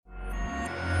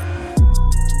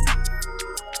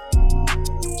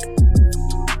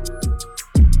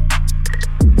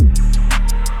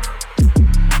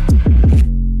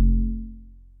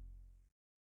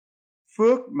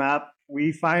Map.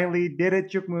 We finally did it,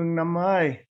 chúc mừng năm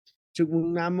mới. Chúc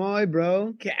mừng năm mới,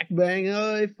 bro. Các bạn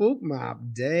ơi, Phúc Mop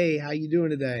Day. How you doing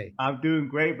today? I'm doing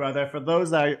great, brother. For those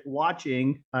that are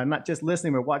watching, not just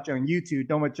listening, but watching on YouTube,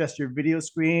 don't adjust your video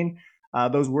screen.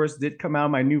 Those words did come out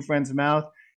of my new friend's mouth.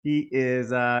 He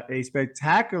is a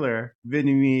spectacular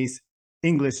Vietnamese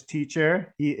English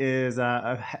teacher. He is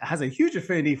has a huge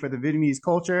affinity for the Vietnamese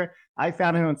culture. I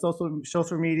found him on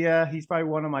social media. He's probably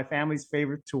one of my family's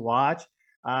favorite to watch.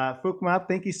 Phuc Map,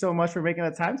 thank you so much for making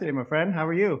the time today, my friend. How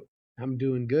are you? I'm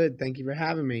doing good. Thank you for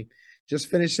having me.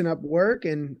 Just finishing up work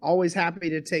and always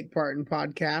happy to take part in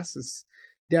podcasts. It's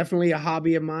definitely a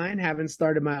hobby of mine. Haven't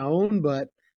started my own, but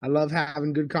I love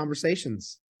having good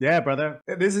conversations. Yeah, brother.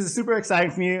 This is super exciting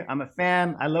for me. I'm a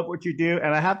fan. I love what you do.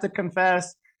 And I have to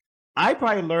confess, I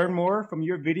probably learn more from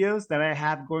your videos than I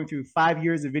have going through 5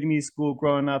 years of Vietnamese school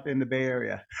growing up in the Bay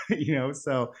Area.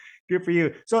 So good for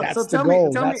you. So That's the tell me,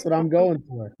 goal. tell me, That's what I'm going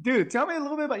for. dude, tell me a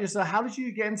little bit about yourself. How did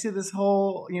you get into this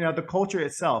whole, the culture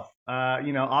itself?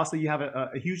 Also you have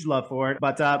a huge love for it,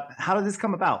 but how did this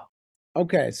come about?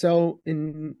 Okay, so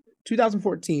in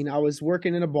 2014, I was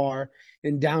working in a bar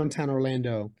in downtown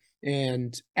Orlando.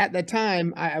 And at that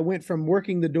time, I went from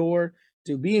working the door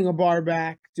to being a bar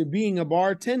back to being a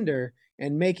bartender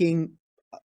and making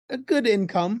a good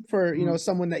income for, Mhm.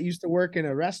 someone that used to work in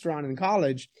a restaurant in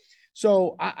college.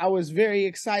 So I was very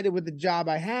excited with the job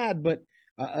I had, but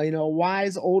a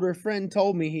wise older friend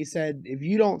told me, he said, if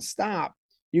you don't stop,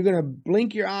 you're going to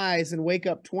blink your eyes and wake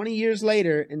up 20 years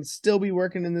later and still be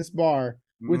working in this bar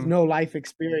with Mhm. no life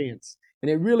experience.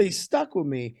 And it really stuck with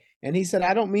me. And he said,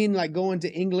 I don't mean like going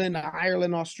to England,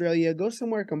 Ireland, Australia, go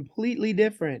somewhere completely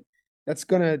different that's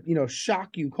going to,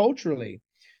 shock you culturally.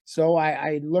 So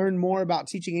I learned more about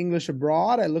teaching English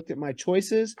abroad. I looked at my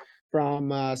choices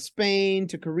from Spain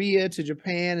to Korea to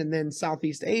Japan and then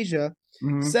Southeast Asia,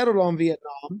 Mhm. settled on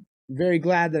Vietnam. Very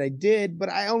glad that I did, but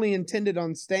I only intended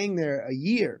on staying there a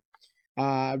year.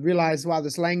 I realized, wow,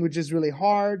 this language is really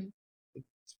hard.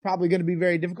 It's probably going to be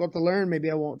very difficult to learn.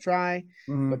 Maybe I won't try.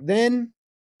 Mhm. But then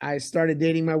I started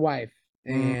dating my wife,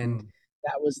 and Mhm.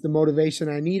 that was the motivation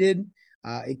I needed.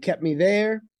 It kept me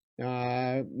there,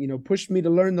 pushed me to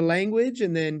learn the language.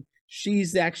 And then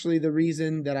she's actually the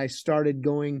reason that I started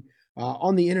going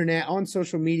on the internet, on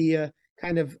social media,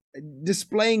 kind of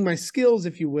displaying my skills,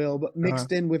 if you will, but Uh-huh.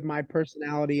 mixed in with my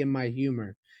personality and my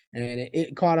humor. And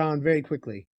it caught on very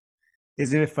quickly.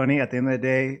 Isn't it funny? At the end of the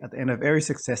day, at the end of every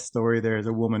success story, there is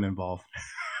a woman involved.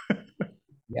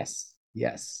 Yes,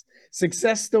 yes.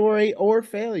 Success story or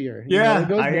failure. It Yeah, goes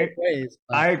both I ways,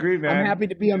 but I agree, I'm man. happy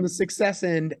to be on the success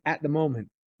end at the moment.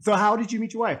 So how did you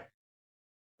meet your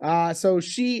wife? So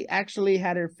she actually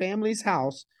had her family's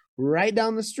house right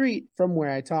down the street from where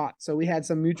I taught. So we had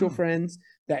some mutual Oh, friends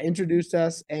that introduced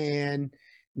us, and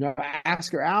I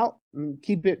asked her out and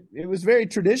keep it. It was very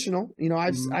traditional.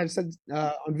 mhm. I've said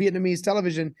on Vietnamese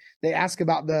television they ask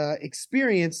about the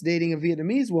experience dating a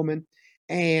Vietnamese woman,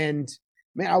 and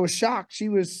man, I was shocked. She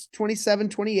was 27,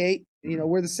 28.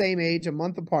 We're the same age, a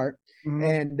month apart, Mhm.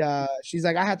 and she's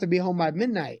like, I have to be home by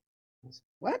midnight. I was,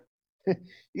 what?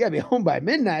 You gotta be home by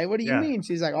midnight. What do you Yeah, mean?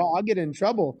 She's like, oh, I'll get in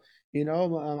trouble.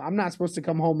 I'm not supposed to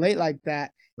come home late like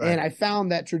that. And right, I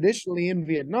found that traditionally in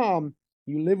Vietnam,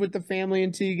 you live with the family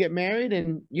until you get married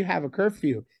and you have a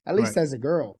curfew, at right, least as a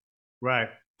girl. right.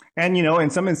 And in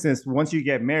some instance, once you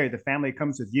get married, the family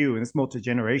comes with you, and it's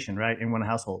multi-generation, right, in one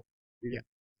household. Yeah.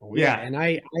 Oh yeah. Yeah. And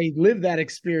I lived that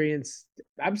experience.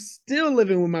 I'm still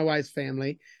living with my wife's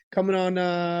family, coming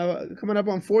up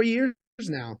on 4 years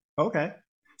now. Okay.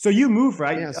 So you moved,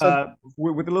 right? Yeah. So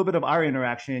With a little bit of our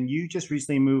interaction, you just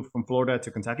recently moved from Florida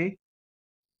to Kentucky.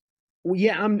 well,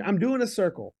 yeah, I'm doing a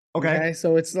circle. Okay. Okay.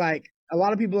 So it's like a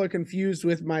lot of people are confused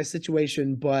with my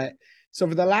situation, but so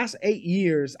for the last 8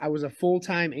 years, I was a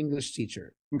full-time English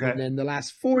teacher. And Okay. then the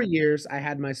last 4 years, I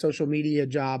had my social media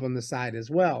job on the side as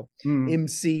well, Mm.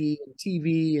 MC,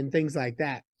 TV, and things like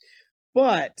that.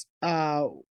 But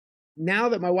now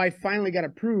that my wife finally got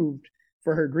approved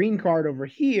for her green card over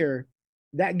here,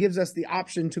 that gives us the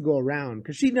option to go around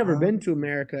because she'd never been to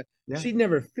America. Yeah. She'd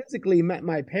never physically met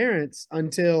my parents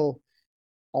until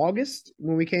August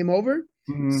when we came over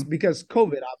Mm. because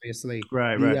COVID, obviously.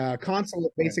 Right. The Right.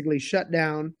 consulate basically shut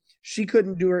down. She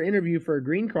couldn't do her interview for a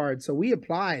green card. So we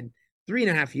applied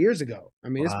 3.5 years ago. I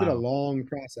mean, it's been a Wow. long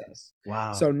process.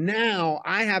 Wow. So now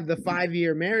I have the 5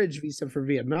 year marriage visa for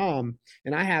Vietnam,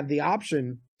 and I have the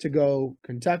option to go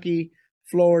Kentucky,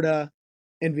 Florida,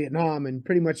 and Vietnam and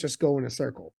pretty much just go in a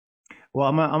circle. Well,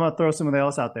 I'm gonna throw something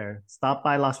else out there. Stop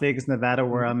by Las Vegas, Nevada,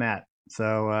 where Mhm. I'm at.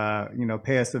 So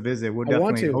pay us a visit. We'll I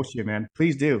want definitely to. host you, man.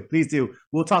 Please do. Please do.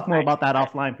 We'll talk more I, about that I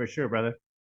offline for sure, brother.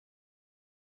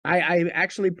 I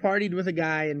actually partied with a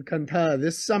guy in Kanta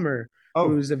this summer Oh,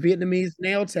 who's a Vietnamese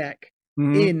nail tech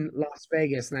mhm. in Las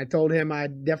Vegas, and I told him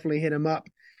I'd definitely hit him up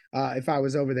if I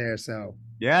was over there. So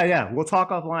Yeah, yeah. We'll talk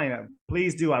offline.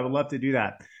 Please do. I would love to do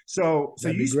that. So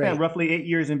that'd you be spent great. roughly 8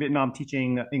 years in Vietnam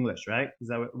teaching English, right? Is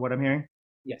that what I'm hearing?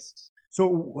 Yes,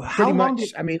 So how pretty long did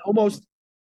much. I mean, almost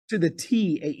to the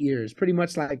T 8 years, pretty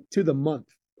much like to the month.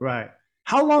 right?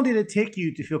 How long did it take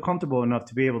you to feel comfortable enough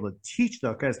to be able to teach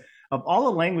though? Because of all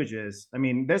the languages, I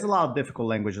mean, there's a lot of difficult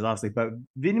languages, obviously, but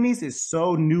Vietnamese is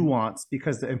so nuanced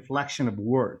because the inflection of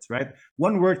words, right?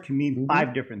 One word can mean Mhm.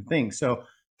 five different things. So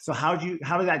how did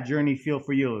that journey feel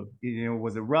for you? You know,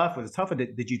 was it rough? Was it tough? Or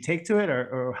did you take to it,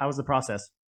 or how was the process?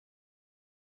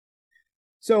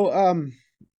 So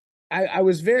I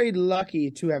was very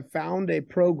lucky to have found a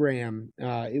program.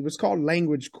 It was called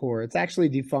Language Core. It's actually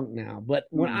defunct now, but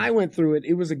when I Mm, went through it,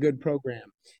 it was a good program.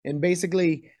 And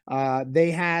basically,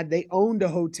 they owned a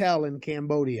hotel in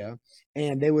Cambodia,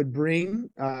 and they would bring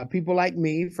people like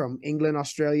me from England,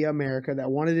 Australia, America that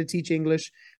wanted to teach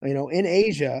English, in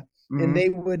Asia, and mm-hmm. they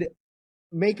would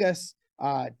make us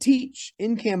teach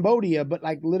in Cambodia, but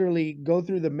like literally go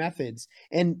through the methods.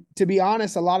 And to be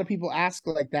honest, a lot of people ask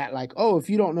like that, like, oh, if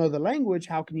you don't know the language,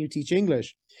 how can you teach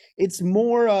English? It's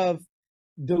more of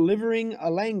delivering a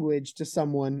language to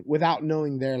someone without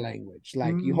knowing their language.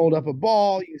 Like you hold up a Mm.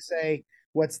 ball, you say,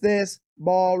 what's this?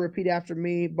 Ball, repeat after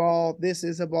me, ball, this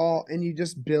is a ball, and you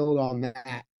just build on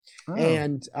that. Oh.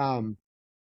 And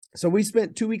so we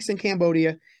spent 2 weeks in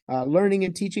Cambodia, learning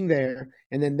and teaching there,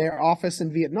 and then their office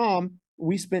in Vietnam.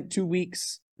 We spent 2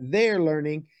 weeks there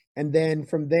learning, and then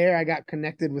from there I got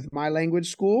connected with my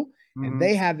language school, and Mm-hmm.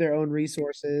 they have their own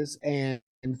resources, and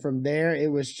from there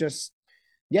it was just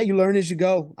yeah, you learn as you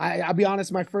go. I'll be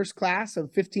honest, my first class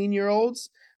of 15-year-olds,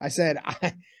 I said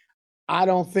I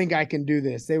don't think I can do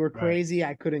this. They were Right. crazy.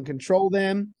 I couldn't control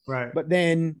them. Right. But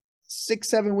then 6,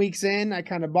 7 weeks in, I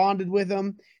kind of bonded with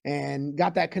them and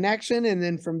got that connection. And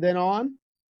then from then on,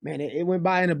 man, it went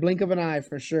by in a blink of an eye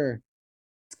for sure.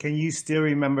 Can you still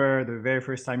remember the very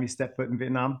first time you stepped foot in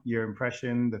Vietnam? Your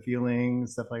impression, the feeling,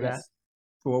 stuff like that? Yes.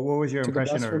 What was your Took a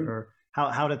impression, bus or, from, or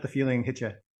how did the feeling hit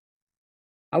you?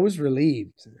 I was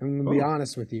relieved. I'm gonna be Oh,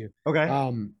 honest with you. okay.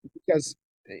 Because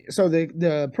so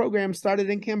the program started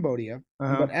in Cambodia, but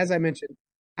Uh-huh. as I mentioned,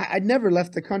 I'd never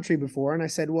left the country before, and I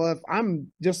said, well, if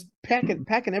I'm just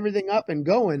packing everything up and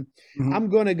going, Mm-hmm. I'm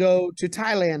gonna go to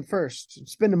Thailand first,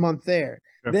 spend a month there.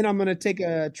 Sure. Then I'm gonna take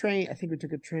a train. I think we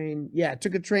took a train. Yeah,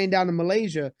 took a train down to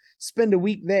Malaysia, spend a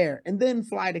week there, and then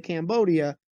fly to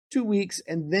Cambodia 2 weeks,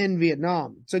 and then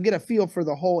Vietnam. So get a feel for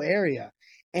the whole area.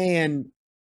 And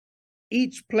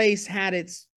each place had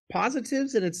its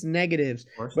positives and its negatives.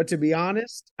 Of course. But to be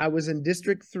honest, I was in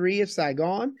District 3 of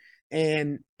Saigon.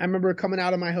 And I remember coming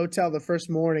out of my hotel the first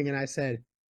morning and I said,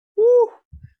 whoo,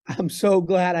 I'm so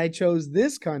glad I chose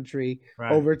this country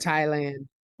Right. over Thailand,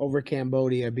 over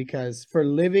Cambodia, because for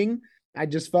living, I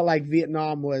just felt like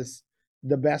Vietnam was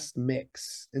the best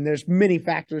mix. And there's many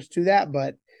factors to that,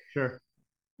 but Sure.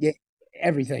 yeah,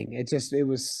 everything. It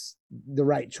was the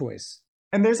right choice.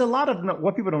 And there's a lot of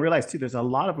what people don't realize too. There's a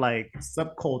lot of like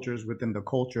subcultures within the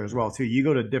culture as well too. You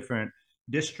go to different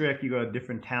district, you go to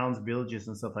different towns, villages,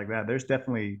 and stuff like that. There's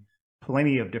definitely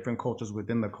plenty of different cultures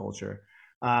within the culture.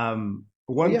 Oh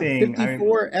One yeah, thing, I mean,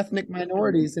 54 ethnic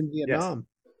minorities in yes, Vietnam.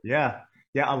 yeah,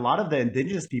 yeah. A lot of the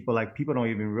indigenous people, like people don't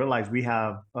even realize we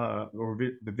have,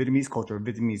 the Vietnamese culture,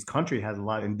 Vietnamese country has a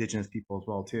lot of indigenous people as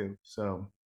well too. So,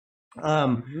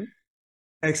 um, Hmm.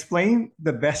 explain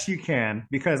the best you can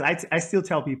because I still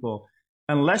tell people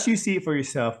unless you see it for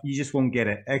yourself you just won't get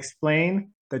it.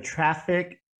 Explain the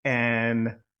traffic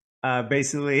and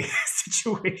basically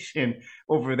situation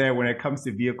over there when it comes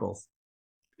to vehicles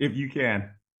if you can.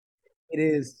 It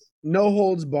is no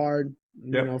holds barred,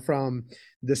 Yep. from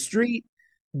the street,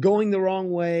 going the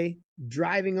wrong way,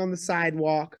 driving on the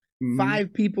sidewalk, Mm-hmm.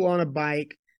 5 people on a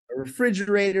bike, a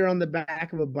refrigerator on the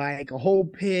back of a bike, a whole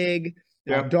pig,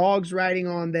 Yep. dogs riding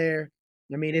on there.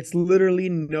 I mean, it's literally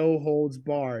no holds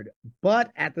barred.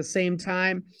 But at the same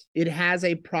time, it has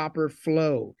a proper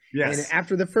flow. And Yes.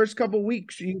 after the first couple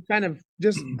weeks, you kind of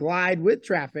just glide with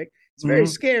traffic. It's very Mm-hmm.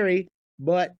 scary,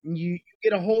 but you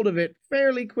get a hold of it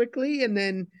fairly quickly. And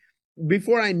then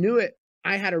before I knew it,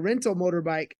 I had a rental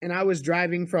motorbike and I was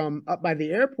driving from up by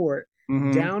the airport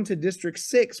Mm-hmm. down to District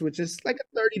 6, which is like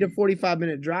a 30 to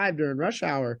 45-minute drive during rush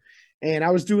hour. And I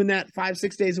was doing that 5,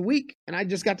 6 days a week. And I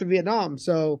just got to Vietnam.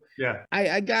 So Yeah.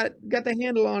 I got the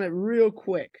handle on it real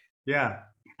quick. Yeah.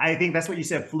 I think that's what you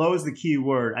said. Flow is the key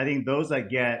word. I think those that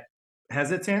get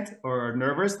hesitant or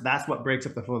nervous, that's what breaks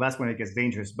up the flow. That's when it gets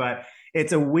dangerous. But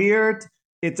it's a weird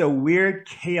it's a weird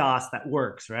chaos that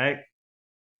works, right?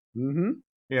 Mm-hmm.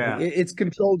 Yeah. It's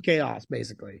controlled chaos,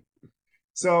 basically.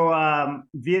 So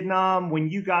Vietnam, when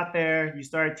you got there, you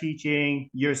started teaching.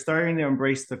 You're starting to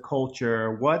embrace the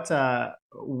culture. What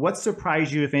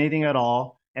surprised you, if anything at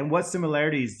all? And what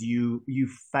similarities do you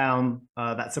found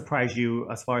that surprised you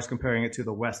as far as comparing it to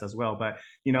the West as well? But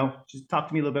just talk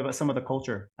to me a little bit about some of the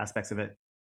culture aspects of it.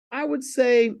 I would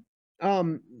say,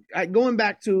 um, going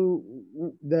back to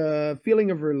the feeling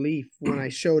of relief when I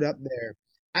showed up there,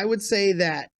 I would say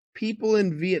that people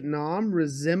in Vietnam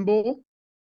resemble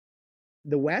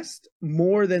the West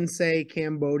more than, say,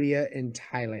 Cambodia and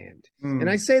Thailand. And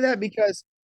I Mm, say that because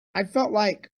I felt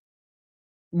like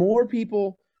more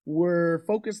people were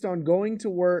focused on going to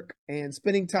work and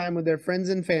spending time with their friends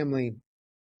and family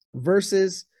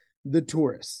versus the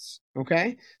tourists.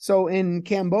 Okay. So in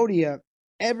Cambodia,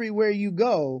 everywhere you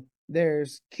go,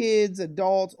 there's kids,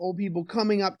 adults, old people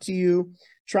coming up to you,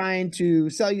 trying to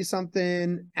sell you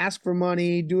something, ask for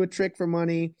money, do a trick for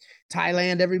money.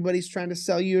 Thailand, everybody's trying to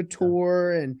sell you a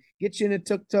tour and get you in a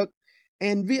tuk tuk.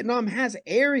 And Vietnam has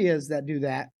areas that do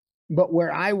that. But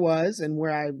where I was and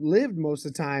where I lived most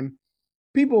of the time,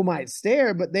 people might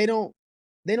stare, but they don't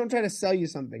try to sell you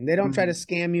something. They don't try to mm,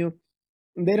 scam you.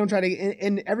 They don't try to,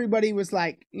 and everybody was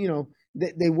like,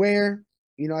 they wear,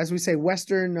 as we say,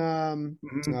 Western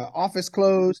mm, office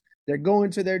clothes. They're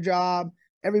going to their job.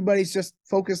 Everybody's just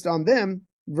focused on them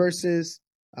versus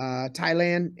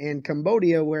Thailand and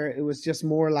Cambodia, where it was just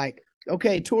more like,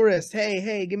 okay, tourist,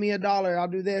 hey, give me $1. I'll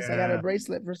do this. I got a yeah.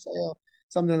 bracelet for sale,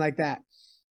 something like that.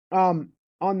 Um,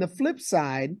 on the flip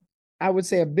side, I would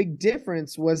say a big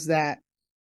difference was that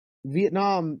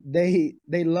Vietnam, they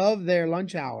love their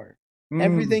lunch hour. Mm,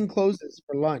 Everything closes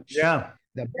for lunch. yeah.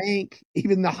 The bank,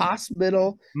 even the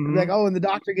hospital. They're like, Hmm. oh, and the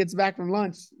doctor gets back from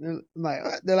lunch. They're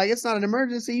like, it's not an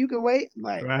emergency. You can wait. I'm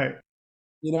like, Right.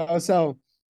 so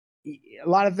a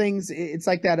lot of things. It's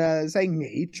like that saying,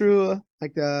 eat true.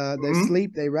 Like they Hmm.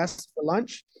 sleep, they rest for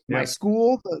lunch. My Yep.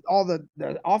 school, all the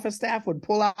office staff would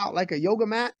pull out like a yoga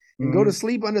mat and go to Hmm.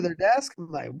 sleep under their desk.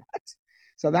 I'm like, what?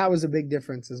 So that was a big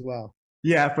difference as well.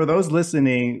 Yeah, for those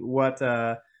listening, what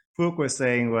Fook was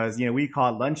saying was, we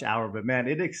call it lunch hour, but man,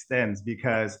 it extends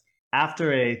because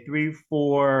after a 3,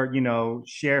 4,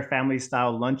 share family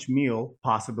style lunch meal,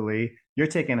 possibly, you're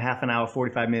taking half an hour,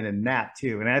 45-minute nap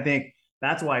too. And I think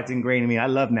that's why it's ingrained in me. I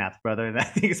love naps, brother. And I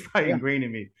think it's probably Yeah. ingrained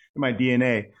in me, in my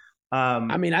DNA.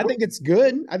 I mean, I think it's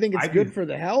good. I think I it's good do. for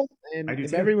the health. I And do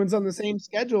if too. everyone's on the same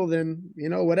schedule, then,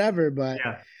 whatever. But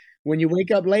Yeah. when you wake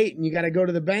up late and you got to go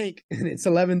to the bank and it's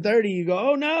 11:30, you go,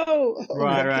 "Oh no. Oh,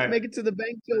 Right, I can't right. make it to the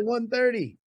bank till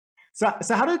 1:30." So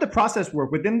how did the process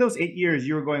work? Within those 8 years,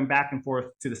 you were going back and forth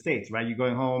to the States, right? You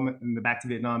going home and then back to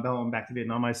Vietnam, home, back to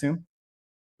Vietnam, I assume?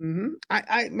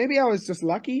 I maybe I was just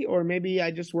lucky, or maybe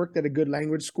I just worked at a good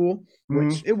language school,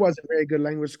 which Hmm. it was a very good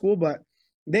language school, but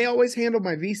they always handled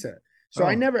my visa. So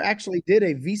I Oh. never actually did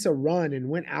a visa run and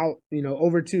went out,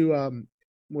 over to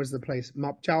where's the place?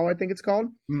 Mop Chow, I think it's called.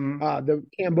 Hmm. The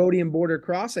Cambodian border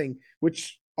crossing,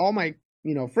 which all my,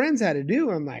 friends had to do.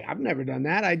 I'm like, I've never done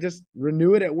that. I just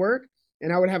renew it at work,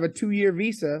 and I would have a 2-year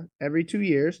visa every 2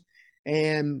 years.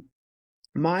 And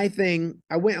my thing,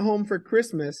 I went home for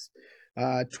Christmas,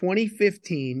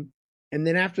 2015, and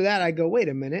then after that, I go, wait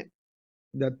a minute,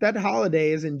 that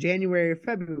holiday is in January or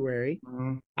February.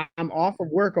 Hmm. I'm off of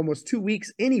work almost 2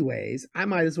 weeks, anyways. I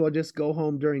might as well just go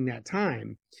home during that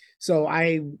time. So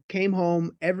I came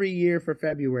home every year for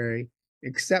February,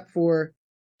 except for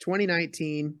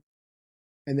 2019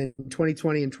 and then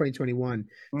 2020 and 2021.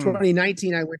 Hmm.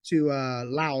 2019, I went to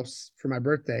Laos for my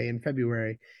birthday in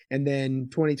February. And then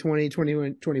 2020,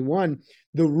 2021,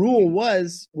 the rule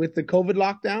was with the COVID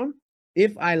lockdown,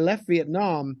 if I left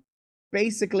Vietnam,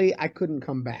 basically I couldn't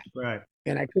come back. Right.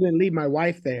 And I couldn't leave my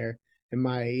wife there and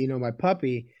my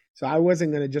puppy. So I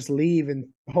wasn't going to just leave and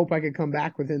hope I could come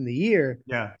back within the year.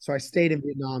 Yeah. So I stayed in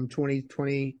Vietnam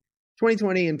 2020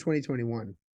 and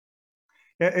 2021.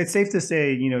 It's safe to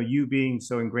say, you being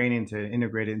so ingrained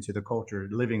integrated into the culture,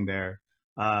 living there,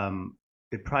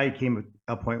 it probably came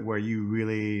a point where you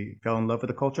really fell in love with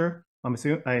the culture.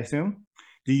 I assume.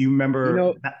 Do you You remember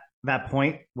know, that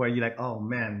point where you're like, oh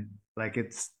man, like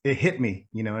it hit me?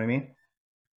 You know what I mean?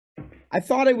 I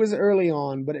thought it was early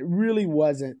on, but it really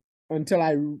wasn't until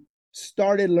I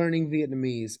started learning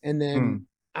Vietnamese. And then Mm,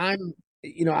 I'm,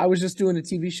 I was just doing a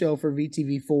TV show for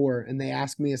VTV4 and they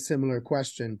asked me a similar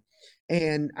question.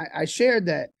 And I shared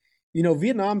that,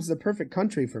 Vietnam's the perfect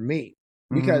country for me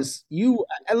mm, because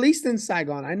at least in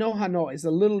Saigon, I know Hanoi is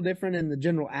a little different in the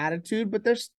general attitude, but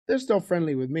they're still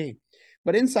friendly with me.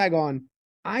 But in Saigon,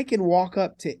 I can walk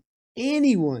up to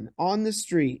anyone on the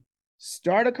street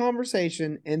start a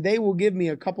conversation, and they will give me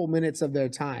a couple minutes of their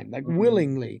time, like Mhm.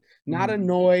 willingly, not Mhm.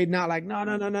 annoyed, not like, no,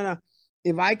 no, no, no, no.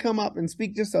 If I come up and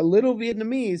speak just a little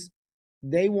Vietnamese,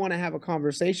 they want to have a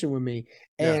conversation with me.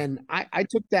 Yeah. And I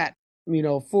took that,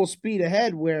 full speed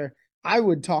ahead where I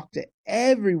would talk to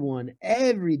everyone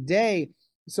every day.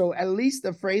 So at least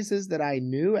the phrases that I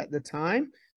knew at the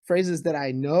time, phrases that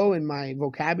I know in my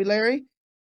vocabulary,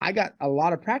 I got a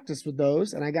lot of practice with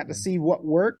those and I got to see what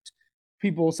worked.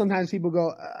 Sometimes people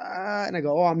go, and I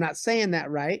go, oh, I'm not saying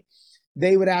that right.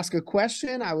 They would ask a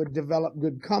question, I would develop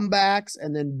good comebacks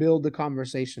and then build the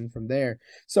conversation from there.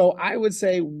 So I would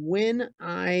say when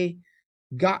I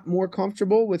got more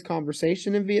comfortable with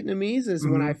conversation in Vietnamese is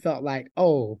when I Mhm. felt like,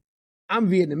 oh, I'm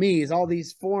Vietnamese. All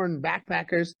these foreign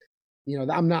backpackers,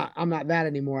 I'm not that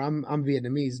anymore. I'm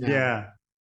Vietnamese now. Yeah.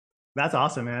 That's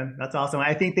awesome, man. That's awesome.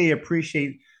 I think they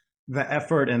appreciate the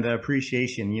effort and the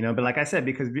appreciation, but like I said,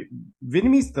 because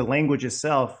Vietnamese, the language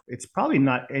itself, it's probably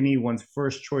not anyone's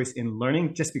first choice in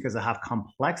learning just because of how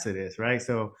complex it is, right?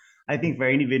 So I think for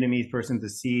any Vietnamese person to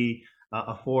see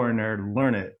a foreigner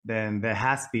learn it, then there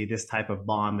has to be this type of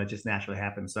bond that just naturally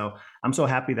happens. So I'm so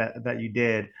happy that you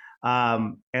did.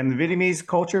 And the Vietnamese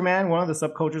culture, man, one of the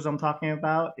subcultures I'm talking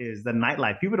about is the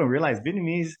nightlife. People don't realize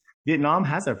Vietnam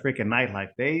has a freaking nightlife.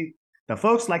 The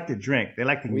folks like to drink. They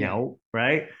like to Oh yeah. nyao,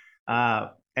 right?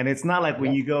 And it's not like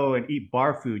when Yep. you go and eat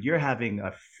bar food, you're having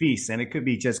a feast, and it could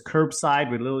be just curbside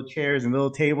with little chairs and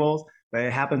little tables, but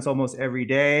it happens almost every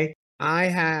day. I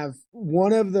have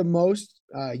one of the most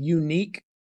unique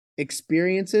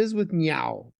experiences with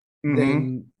Meow Mm-hmm.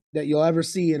 than that you'll ever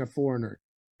see in a foreigner.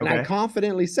 And I Okay.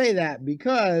 confidently say that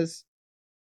because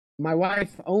my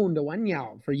wife owned a Wan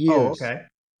Meow for Oh, years, okay.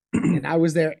 and I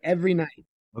was there every night,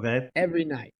 Okay. every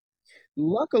night.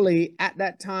 Luckily, at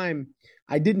that time,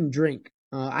 I didn't drink.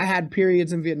 I had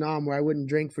periods in Vietnam where I wouldn't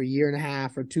drink for a year and a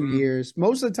half or two Mm, years.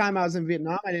 Most of the time I was in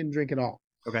Vietnam, I didn't drink at all.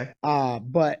 okay.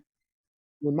 But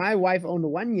when my wife owned a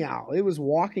Wan Yao, it was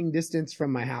walking distance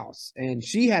from my house, and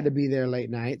she had to be there late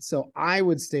night, so I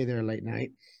would stay there late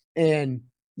night. And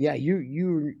yeah, you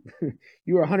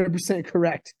you are 100%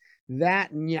 correct.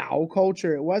 That Nyao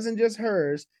culture, it wasn't just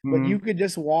hers, but you Mm-hmm. could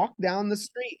just walk down the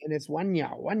street and it's Wan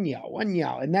Yao, Wan Yao, Wan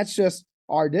Yao, and that's just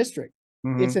our district.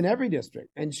 It's Mm-hmm. in every district,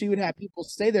 and she would have people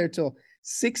stay there till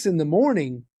 6 in the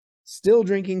morning, still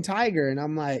drinking Tiger, and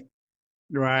I'm like,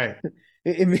 Right.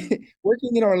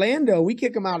 working in Orlando, we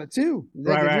kick them out at 2. Like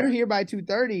Right. if Right. you're here by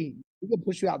 2:30, we can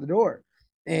push you out the door.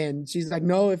 And she's like,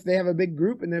 no, if they have a big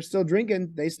group and they're still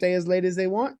drinking, they stay as late as they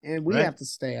want, and we Right. have to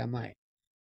stay. I'm like,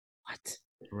 what?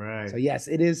 So Right. yes,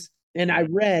 it is. And I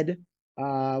read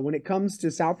when it comes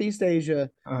to Southeast Asia,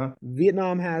 Uh-huh.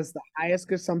 Vietnam has the highest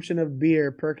consumption of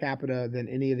beer per capita than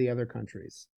any of the other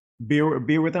countries. Beer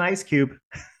with an ice cube.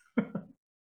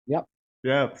 Yep.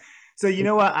 Yeah. So you It's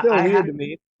know what? still I have weird to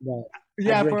me, but I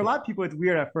yeah, for drink a it. lot of people it's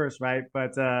weird at first, right?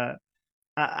 But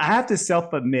I have to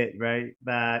self-admit, right,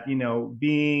 that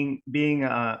being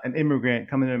an immigrant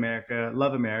coming to America,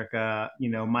 love America.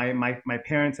 My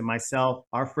parents and myself,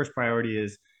 our first priority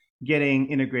is getting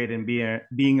integrated and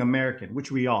being American,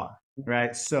 which we are,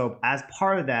 right? So as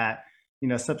part of that,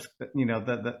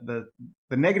 the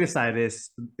negative side of this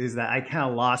is that I kind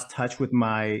of lost touch with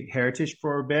my heritage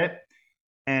for a bit.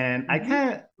 And I Mhm.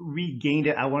 kind of regained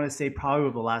it, I want to say, probably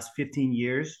over the last 15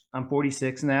 years. I'm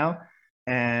 46 now.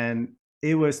 And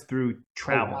it was through Oh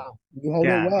travel. wow, you hold it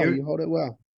Yeah. well. You hold it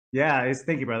well. Yeah,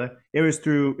 thank you, brother. It was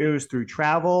through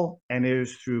travel, and it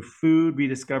was through food,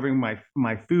 rediscovering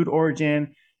my food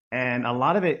origin. And a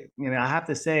lot of it, I have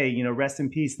to say, rest in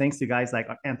peace, thanks to guys like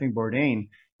Anthony Bourdain.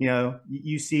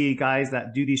 You see guys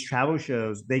that do these travel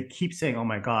shows, they keep saying, oh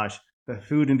my gosh, the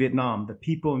food in Vietnam, the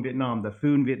people in Vietnam, the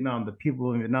food in Vietnam, the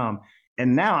people in Vietnam.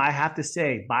 And now I have to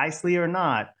say, biasly or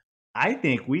not, I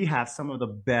think we have some of the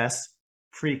best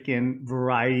freaking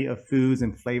variety of foods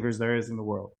and flavors there is in the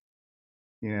world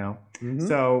you know. Mhm.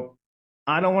 So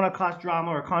I don't want to cause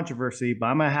drama or controversy, but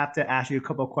I'm gonna have to ask you a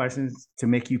couple of questions to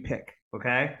make you pick.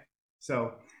 Okay.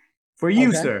 So for you,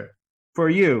 Okay. sir, for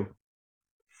you,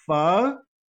 pho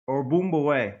or boom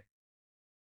boy?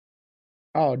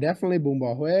 Oh, definitely Boom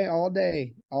Ba Hue all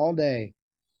day, all day.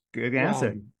 Good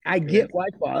answer. I Good get answer. why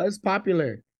pho is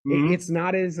popular. Mm-hmm. It's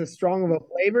not as a strong of a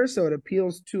flavor, so it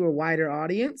appeals to a wider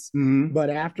audience. Mm-hmm.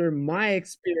 But after my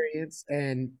experience,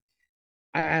 and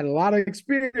I had a lot of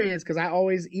experience because I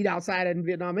always eat outside in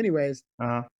Vietnam anyways.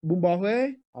 Uh-huh. Boom Ba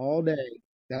Hue all day.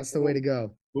 That's the way Boom, to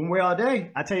go. boom boy all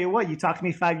day. I tell you what, you talked to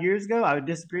me 5 years ago, I would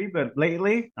disagree, but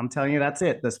lately, I'm telling you, that's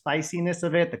it. The spiciness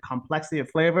of it, the complexity of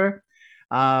flavor.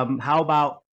 How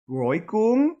about Roy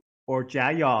Kung or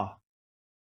Jia Yaw?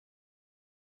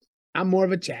 I'm more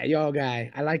of a chat y'all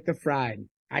guy. I like the fried.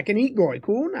 I can eat goy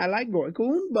kun. I like goy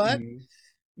kun, but Mhm.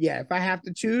 yeah, if I have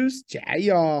to choose, chat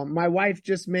y'all. My wife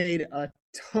just made a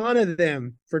ton of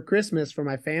them for Christmas for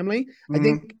my family. I Mhm.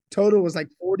 think total was like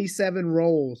 47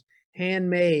 rolls,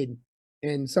 handmade,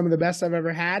 and some of the best I've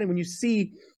ever had. And when you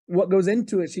see what goes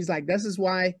into it, she's like, "This is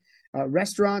why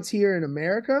restaurants here in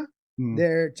America, Mhm.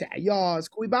 they're chat y'all,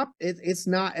 squeebop. It's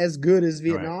not as good as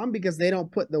Correct. Vietnam because they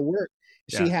don't put the work.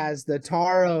 She Yes. has the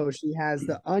taro, she has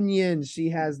the onions, she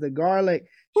has the garlic,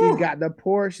 she's Whew. got the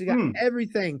pork, she got Mm.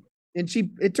 everything, and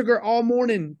it took her all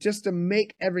morning just to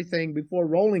make everything before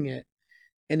rolling it.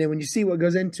 And then when you see what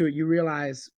goes into it, you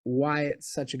realize why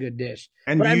it's such a good dish.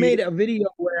 And But I made you, a video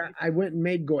where I went and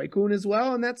made goy kun as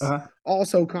well, and that's uh,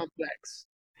 also complex.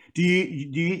 do you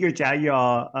eat your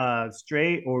jiao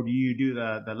straight, or do you do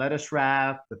the lettuce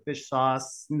wrap, the fish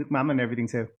sauce, mama, and everything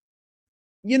too?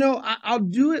 I'll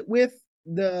do it with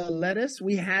the lettuce.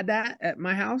 We had that at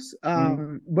my house.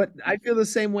 Mhm. But I feel the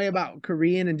same way about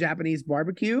Korean and Japanese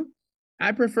barbecue.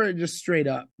 I prefer it just straight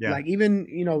up. Yeah. Like even,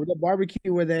 the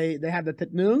barbecue where they have the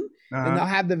thitnung and Uh-huh. they'll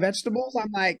have the vegetables.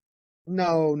 I'm like,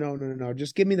 no, no, no, no, no.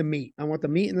 Just give me the meat. I want the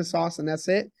meat and the sauce, and that's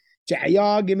it. Chả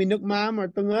y'all, give me nook mam or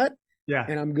tungut, Yeah.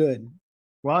 and I'm good.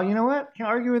 Well, you know what? Can't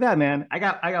argue with that, man. I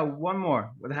got one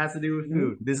more that has to do with Mhm.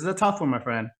 food. This is a tough one, my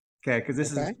friend. Okay, because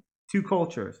this is Okay. two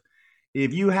cultures.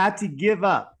 If you had to give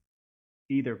up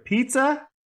either pizza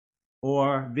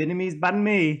or Vietnamese banh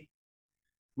mi,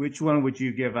 which one would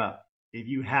you give up if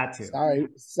you had to?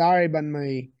 Sorry, banh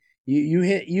mi. You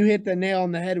hit the nail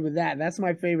on the head with that. That's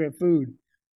my favorite food,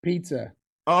 pizza.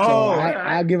 So Oh, all I'll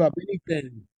right. give up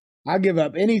anything. I'll give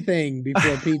up anything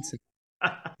before pizza.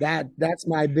 That's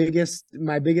my biggest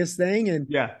thing, and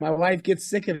Yeah. my wife gets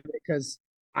sick of it because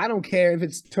I don't care if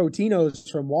it's Totino's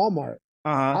from Walmart.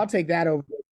 Uh-huh. I'll take that over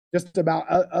just about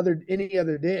other any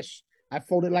other dish. I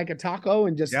fold it like a taco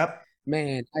and just, Yep.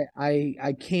 man,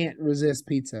 I can't resist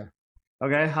pizza.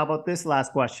 Okay. How about this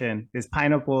last question? Is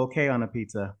pineapple okay on a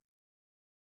pizza?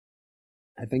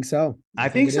 I think so. I I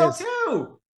think think it so is.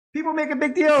 too. People make a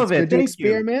big deal of It's it. good to Thank you.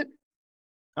 experiment.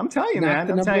 I'm telling you, Not man.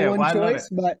 the I'm number telling you. one Well, I love it. choice,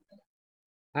 but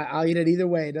I'll eat it either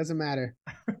way. It doesn't matter.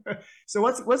 So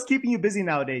what's keeping you busy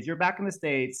nowadays? You're back in the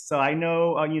States, so I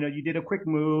know you did a quick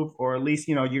move, or at least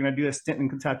you're gonna do a stint in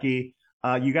Kentucky.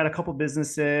 You got a couple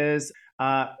businesses.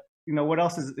 What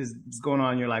else is going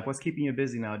on in your life? What's keeping you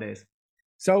busy nowadays?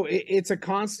 So it's a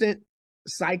constant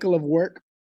cycle of work.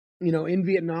 In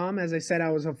Vietnam, as I said,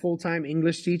 I was a full time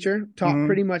English teacher, taught Mm-hmm.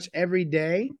 pretty much every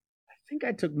day. I think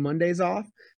I took Mondays off,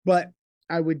 but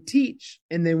I would teach.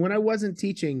 And then when I wasn't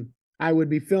teaching, I would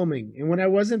be filming. And when I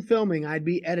wasn't filming, I'd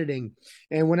be editing.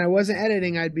 And when I wasn't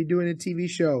editing, I'd be doing a TV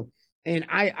show. And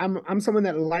I'm someone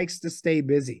that likes to stay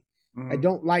busy. I Mm-hmm.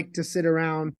 don't like to sit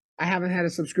around. I haven't had a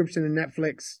subscription to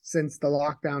Netflix since the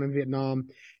lockdown in Vietnam.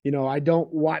 I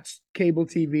don't watch cable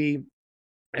TV.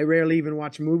 I rarely even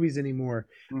watch movies anymore.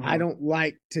 I Mm-hmm. don't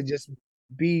like to just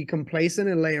be complacent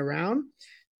and lay around.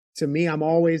 To me, I'm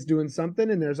always doing something,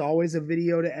 and there's always a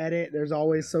video to edit. There's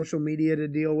always social media to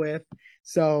deal with.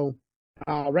 So,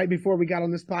 right before we got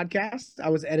on this podcast, I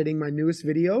was editing my newest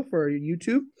video for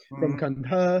YouTube from Mm-hmm. Cần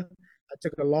Thơ. I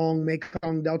took a long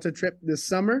Mekong Delta trip this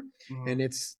summer, Mm-hmm.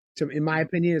 and in my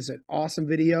opinion, it's an awesome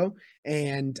video.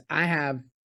 And I have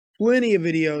plenty of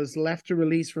videos left to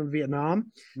release from Vietnam.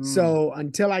 Mm-hmm. So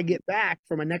until I get back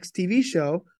for my next TV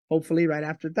show, hopefully right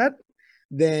after that,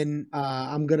 then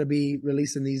I'm gonna be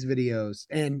releasing these videos.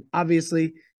 And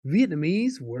obviously,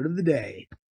 Vietnamese word of the day.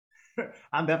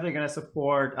 I'm definitely going to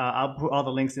support. I'll put all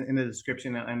the links in the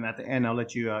description, and at the end, I'll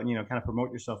let you, kind of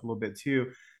promote yourself a little bit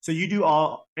too. So you do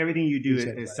everything you do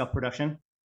Appreciate it, is buddy. self production.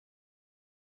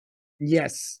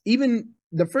 Yes, even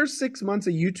the first 6 months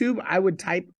of YouTube, I would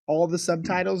type all the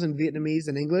subtitles in Vietnamese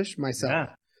and English myself. Yeah.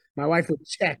 My wife would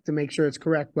check to make sure it's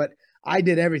correct, but I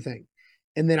did everything.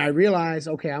 And then I realized,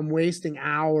 okay, I'm wasting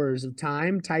hours of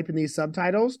time typing these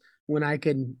subtitles when I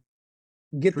can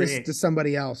get this Create. to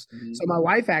somebody else. Mhm. So my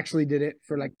wife actually did it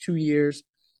for like 2 years.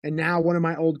 And now one of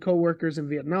my old coworkers in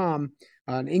Vietnam,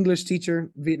 an English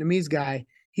teacher, Vietnamese guy,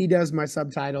 he does my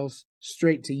subtitles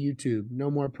straight to YouTube.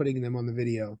 No more putting them on the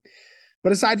video.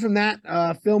 But aside from that,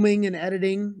 filming and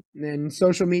editing and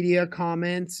social media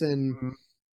comments and Mhm.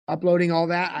 uploading all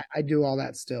that, I do all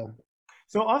that still.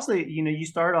 So obviously, you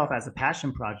started off as a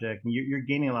passion project, and you're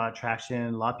gaining a lot of traction.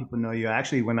 A lot of people know you.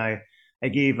 Actually, when I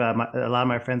gave a lot of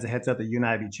my friends a heads up that you and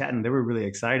I would be chatting, they were really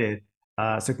excited.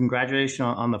 So congratulations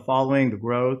on the following, the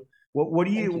growth. Thank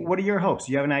you. What are your hopes?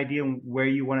 Do you have an idea where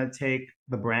you want to take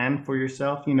the brand for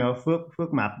yourself?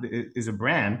 Fook Map is a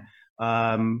brand.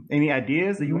 Any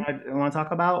ideas that you Mhm. want to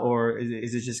talk about, or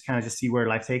is it just kind of just see where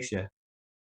life takes you?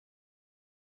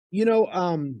 You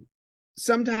know,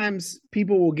 sometimes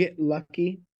people will get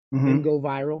lucky and Hmm. go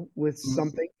viral with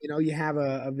something. You know, you have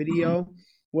a video,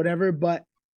 whatever, but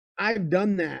I've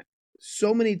done that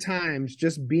so many times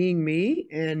just being me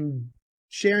and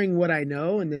sharing what I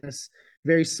know in this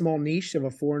very small niche of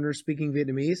a foreigner speaking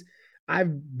Vietnamese.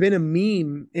 I've been a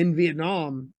meme in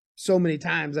Vietnam so many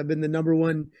times. I've been the number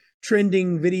one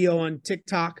trending video on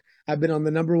TikTok. I've been on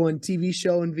the number one TV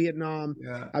show in Vietnam.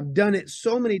 Yeah. I've done it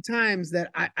so many times that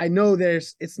I know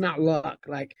it's not luck.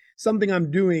 Like something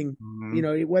I'm doing, you Hmm.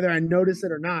 know, whether I notice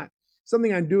it or not,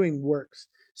 something I'm doing works.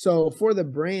 So for the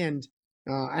brand,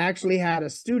 I actually had a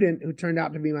student who turned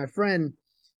out to be my friend.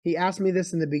 He asked me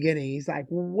this in the beginning. He's like,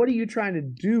 "Well, what are you trying to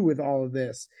do with all of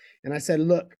this?" And I said,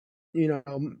 "Look, you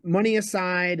know, money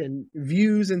aside and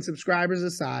views and subscribers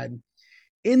aside,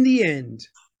 in the end,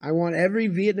 I want every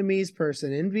Vietnamese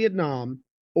person in Vietnam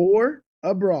or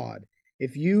abroad.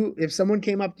 If someone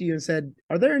came up to you and said,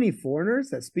 'Are there any foreigners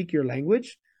that speak your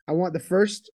language?' I want the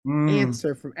first Mm.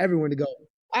 answer from everyone to go,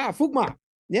 'Ah, Phuc Ma.'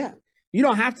 Yeah. You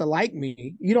don't have to like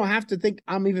me. You don't have to think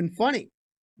I'm even funny.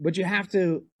 But you have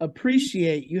to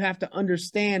appreciate, you have to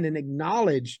understand and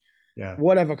acknowledge Yeah.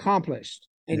 what I've accomplished.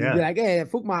 And be Yeah. like, hey,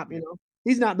 Phuc Ma, you know,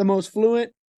 he's not the most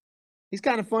fluent, he's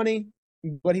kind of funny,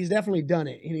 but he's definitely done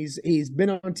it. And he's been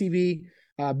on TV,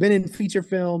 been in feature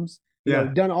films, you know,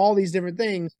 Yeah. done all these different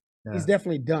things. He's Yeah.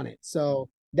 definitely done it. So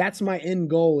that's my end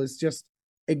goal, is just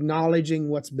acknowledging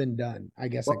what's been done, I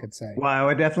guess I Well, could say. well, I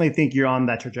would definitely think you're on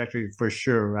that trajectory for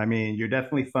sure. I mean, you're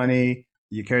definitely funny.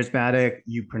 You're charismatic.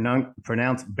 You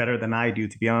pronounce better than I do,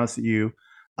 to be honest with you.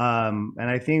 And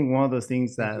I think one of those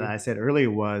things Thank that you. I said earlier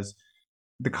was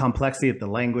the complexity of the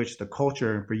language, the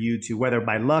culture, for you to, whether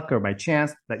by luck or by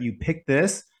chance, that you pick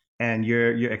this and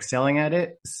you're excelling at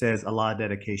it, says a lot of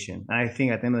dedication. And I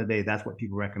think at the end of the day, that's what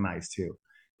people recognize too,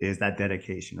 is that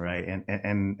dedication, right?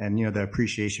 And you know, the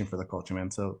appreciation for the culture, man.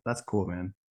 So that's cool,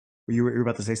 man. You were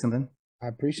about to say something? I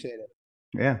appreciate it.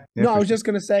 Yeah, yeah, No, I for was sure. just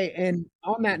gonna say, and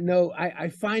on that note, I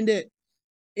find it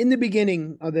in the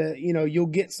beginning of the, you know, you'll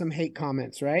get some hate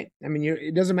comments, right? I mean,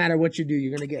 it doesn't matter what you do,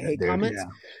 you're gonna get Yeah, hate dude. comments. Yeah.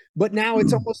 But now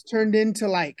it's almost turned into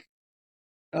like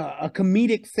a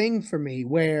comedic thing for me,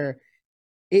 where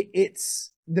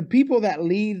it's the people that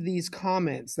leave these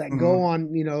comments that go Hmm.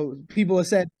 on, you know, people have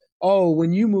said, oh,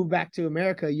 when you move back to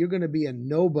America, you're going to be a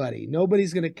nobody.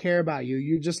 Nobody's going to care about you.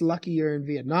 You're just lucky you're in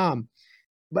Vietnam.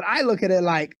 But I look at it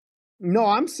like, no,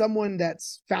 I'm someone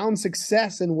that's found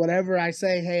success in whatever I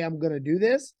say, hey, I'm going to do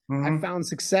this. I Hmm. found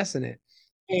success in it.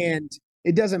 And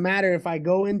it doesn't matter if I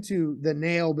go into the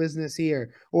nail business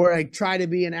here, or I try to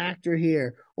be an actor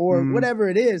here, or Hmm. whatever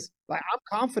it is. Like, I'm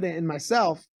confident in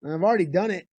myself and I've already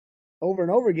done it over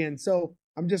and over again. So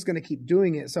I'm just going to keep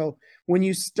doing it. So when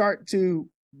you start to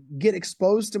get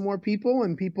exposed to more people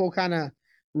and people kind of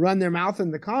run their mouth in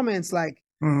the comments, like,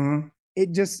 Hmm.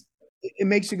 it just, it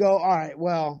makes you go, all right,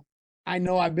 well, I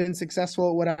know I've been successful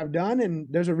at what I've done, and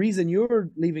there's a reason you're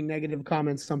leaving negative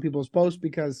comments on people's posts,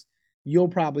 because you'll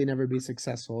probably never be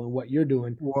successful in what you're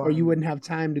doing, or you One wouldn't have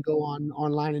time to go on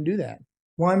online and do that.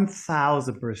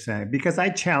 1000%. Because I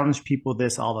challenge people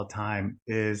this all the time: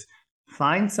 is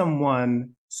find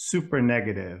someone super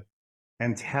negative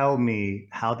and tell me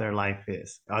how their life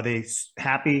is. Are they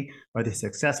happy? Are they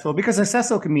successful? Because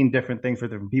successful can mean different things for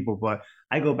different people. But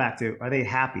I go back to, are they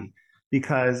happy?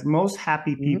 Because most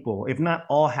happy Mm-hmm. people, if not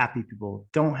all happy people,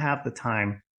 don't have the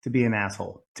time to be an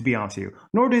asshole, to be honest with you,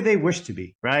 nor do they wish to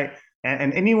be, right?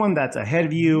 And anyone that's ahead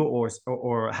of Mm-hmm. you,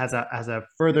 or has a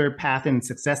further path in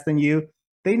success than you,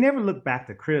 they never look back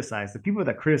to criticize the people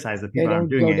that criticize the They people aren't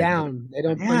don't doing go anything. down. They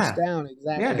don't punch Yeah, down.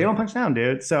 yeah, they Exactly. don't punch down,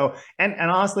 dude. So, and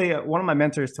honestly, one of my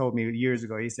mentors told me years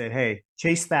ago. He said, "Hey,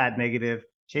 chase that negative,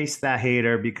 chase that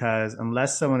hater, because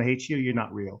unless someone hates you, you're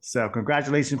not real." So,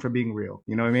 congratulations for being real.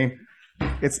 You know what I mean?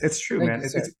 It's true, Thank man. you,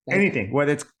 It's sir. Thank you. anything,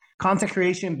 whether it's content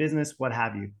creation, business, what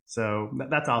have you. So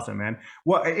that's awesome, man.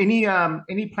 What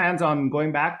any plans on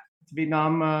going back to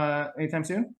Vietnam anytime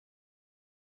soon?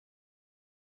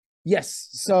 Yes.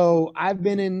 So I've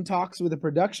been in talks with a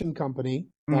production company.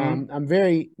 Mm-hmm. I'm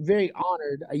very, very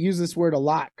honored. I use this word a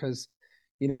lot because,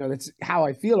 you know, that's how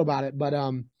I feel about it. But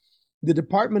the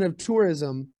Department of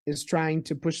Tourism is trying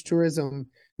to push tourism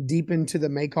deep into the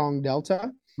Mekong Delta,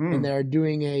 and Mm-hmm. they're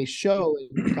doing a show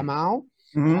in Kamau,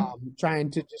 Mm-hmm. trying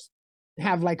to just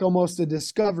have like almost a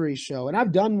discovery show. And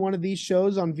I've done one of these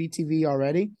shows on VTV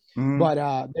already, Mm-hmm. but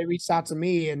they reached out to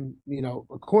me, and, you know,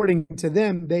 according to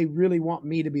them, they really want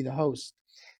me to be the host.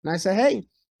 And I said, hey,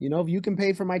 you know, if you can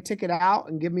pay for my ticket out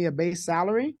and give me a base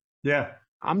salary, Yeah.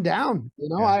 I'm down. You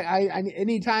know, Yeah. I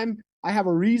anytime I have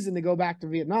a reason to go back to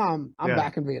Vietnam, I'm Yeah.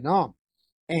 back in Vietnam,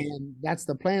 and that's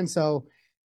the plan. So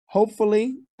hopefully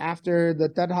after the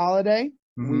Tet holiday,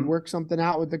 we Hmm. work something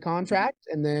out with the contract,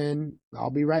 and then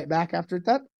I'll be right back after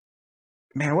Tet.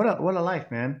 Man, what a life,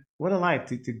 man. What a life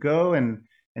to go and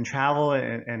travel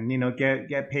and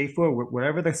get paid for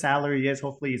whatever the salary is.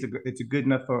 Hopefully it's a good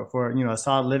enough for a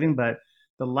solid living, but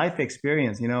the life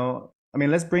experience, I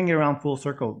mean, let's bring it around full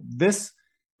circle. This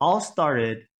all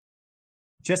started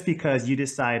just because you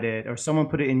decided or someone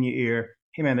put it in your ear,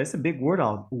 hey man, there's a big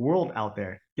world out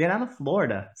there. Get out of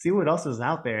Florida, see what else is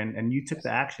out there, and you took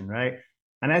the action, right?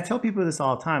 And I tell people this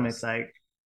all the time. It's like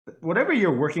whatever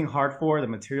you're working hard for, the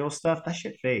material stuff, that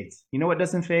shit fades. You know what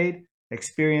doesn't fade?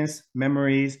 Experience,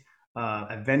 memories,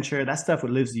 adventure. That stuff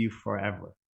lives you forever.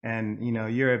 And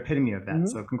you're an epitome of that. Mhm.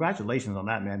 So congratulations on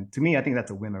that, man. To me, I think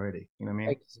that's a win already. You know what I mean?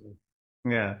 Thank you.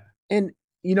 Yeah. And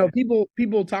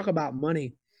people talk about money,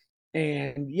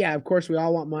 and yeah, of course, we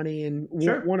all want money and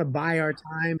Sure. want to buy our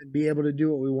time and be able to do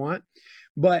what we want.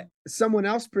 But someone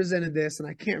else presented this, and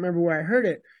I can't remember where I heard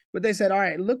it, but they said, "All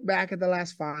right, look back at the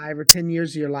last 5 or 10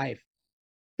 years of your life.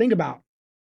 Think about,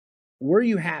 were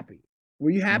you happy? Were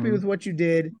you happy with Hmm. what you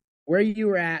did? Where you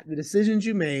were at, the decisions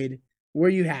you made? Were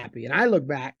you happy?" And I look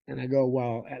back and I go,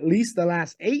 well, at least the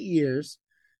last 8 years,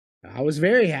 I was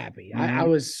very happy. I Hmm.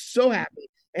 was so happy.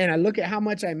 And I look at how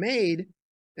much I made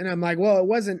and I'm like, well, it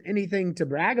wasn't anything to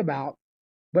brag about,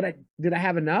 but did I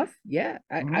have enough? Yeah.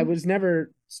 I Hmm. was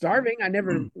never starving. I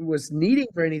never was needing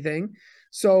for anything.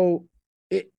 So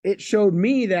it showed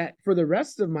me that for the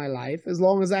rest of my life, as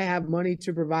long as I have money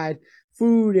to provide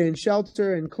food and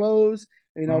shelter and clothes,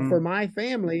 for Hmm. my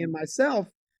family and myself,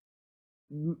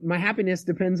 my happiness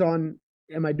depends on,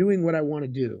 am I doing what I want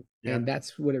to do? And Yep.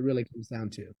 that's what it really comes down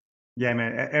to. Yeah,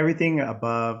 man. Everything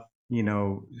above,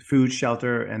 food,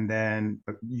 shelter, and then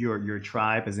your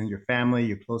tribe, as in your family,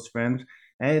 your close friends.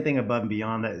 Anything above and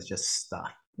beyond that is just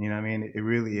stuff. You know what I mean? It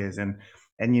really is. And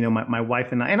my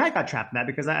wife and I got trapped in that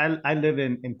because I live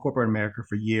in corporate America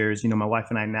for years. My wife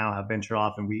and I now have ventured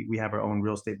off and we have our own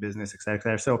real estate business, et cetera, et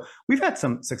cetera. So we've had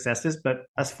some successes, but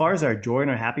as far as our joy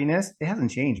and our happiness, it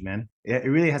hasn't changed, man. It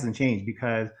really hasn't changed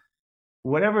because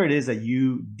whatever it is that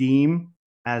you deem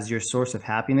as your source of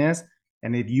happiness,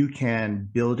 and if you can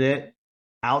build it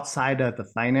outside of the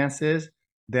finances,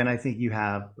 then I think you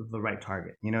have the right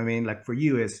target. You know what I mean? Like for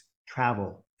you, is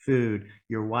travel, food,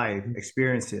 your wife,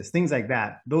 experiences, things like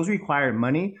that. Those require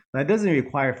money, but it doesn't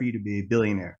require for you to be a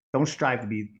billionaire. Don't strive to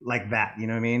be like that. You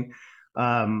know what I mean?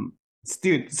 Um,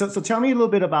 Dude, so tell me a little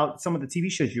bit about some of the TV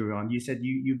shows you were on. You said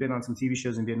you've been on some TV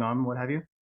shows in Vietnam, what have you?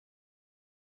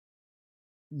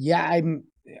 Yeah,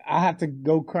 I have to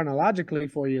go chronologically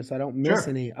for you so I don't miss Sure.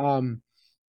 any.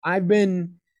 I've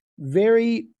been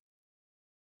very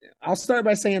I'll start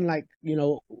by saying, like,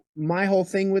 my whole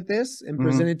thing with this, and Hmm.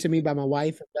 presented to me by my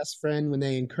wife and best friend when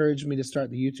they encouraged me to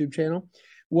start the YouTube channel,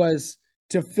 was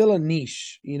to fill a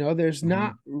niche. There's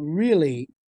not Hmm. really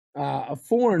a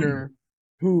foreigner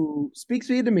who speaks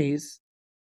Vietnamese,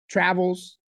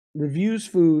 travels, reviews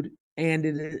food, and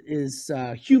it is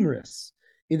humorous.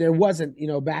 There wasn't,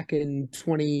 back in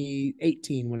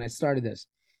 2018 when I started this.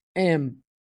 And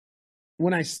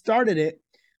when I started it,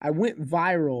 I went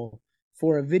viral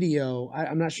for a video.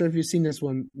 I'm not sure if you've seen this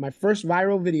one. My first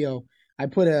viral video, I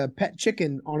put a pet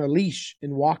chicken on a leash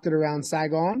and walked it around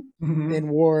Saigon Hmm. and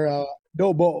wore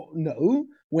dobo no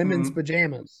women's Hmm.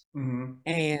 pajamas. Hmm.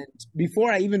 And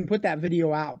before I even put that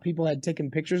video out, people had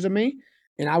taken pictures of me,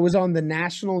 and I was on the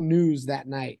national news that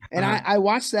night. And I, Uh-huh. I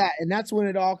watched that, and that's when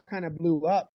it all kind of blew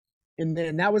up. And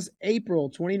then that was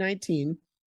April 2019.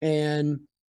 And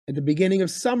at the beginning of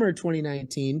summer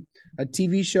 2019, a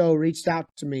TV show reached out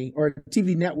to me, or a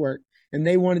TV network, and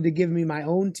they wanted to give me my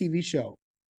own TV show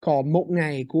called Một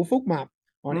Ngày của Phúc Mập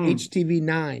on Mm.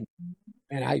 HTV9.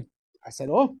 And I said,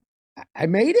 oh, I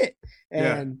made it.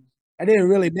 Yeah. And I didn't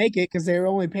really make it because they were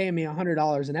only paying me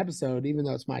 $100 an episode, even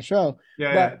though it's my show.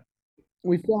 Yeah. But Yeah.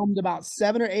 we filmed about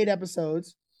 7 or 8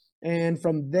 episodes. And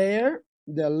from there,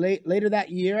 later that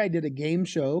year, I did a game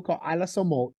show called Isla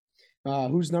Somot,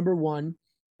 who's number one.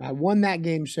 I won that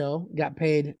game show, got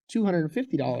paid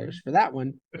 $250 for that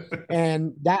one.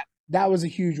 And that was a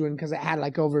huge one because it had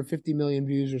like over 50 million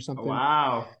views or something.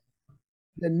 Wow.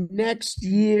 The next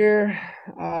year,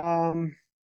 um,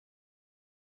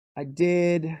 I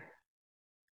did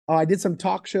I did some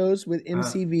talk shows with Uh,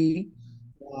 MCV.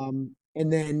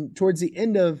 And then towards the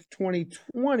end of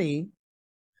 2020,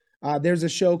 there's a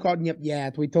show called Nyep Yeah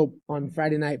Tui Top on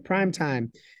Friday night prime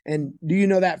time. And do you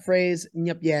know that phrase,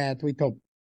 Nyep Yeah Tui Top,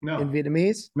 in no.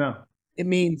 Vietnamese? No. It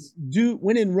means, do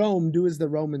when in Rome, do as the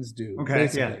Romans do, Okay. Yeah.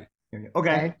 basically. Yeah, yeah.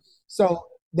 Okay. Okay. So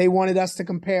they wanted us to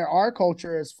compare our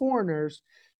culture as foreigners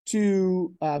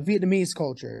to Vietnamese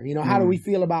culture. You know, how do we Mm.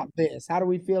 feel about this? How do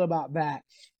we feel about that?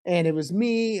 And it was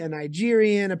me, a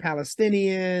Nigerian, a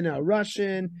Palestinian, a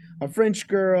Russian, a French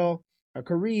girl, a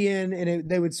Korean, and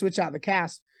they would switch out the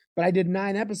cast. But I did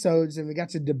 9 episodes, and we got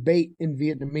to debate in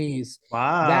Vietnamese.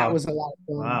 That Wow. was a lot of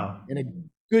fun Wow. and a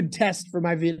good test for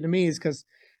my Vietnamese, because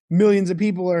millions of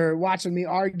people are watching me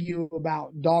argue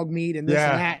about dog meat and this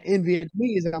and Yeah. that in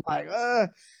Vietnamese, and I'm like,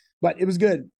 but it was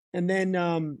good. And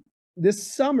then this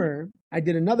summer, I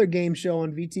did another game show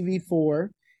on VTV4,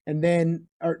 and then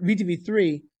or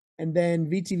VTV3, and then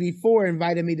VTV4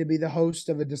 invited me to be the host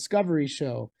of a Discovery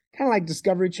show, kind of like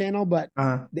Discovery Channel, but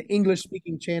Uh, the English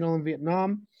speaking channel in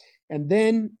Vietnam. And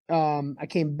then I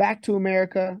came back to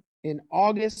America in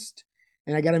August,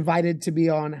 and I got invited to be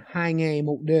on Hai Ngày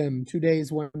Một Đêm, 2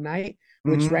 days, 1 night,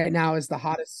 which mhm. right now is the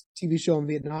hottest TV show in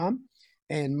Vietnam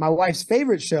and my wife's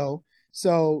favorite show.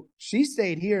 So she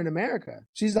stayed here in America.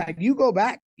 She's like, you go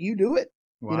back, you do it.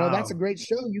 You know, that's a Wow. great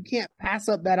show. You can't pass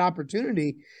up that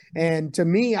opportunity. And to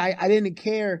me, I didn't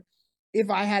care if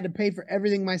I had to pay for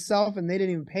everything myself and they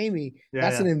didn't even pay me. Yeah,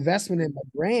 That's yeah. an investment in my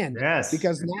brand, Yes.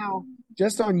 because now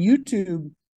just on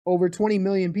YouTube, over 20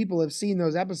 million people have seen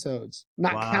those episodes,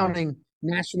 not Wow. counting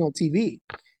national TV.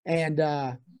 And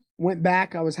went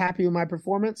back. I was happy with my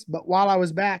performance. But while I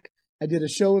was back, I did a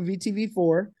show with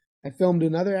VTV4. I filmed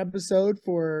another episode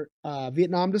for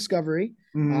Vietnam Discovery.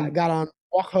 I Mhm. got on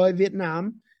Walk Hoi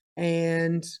Vietnam,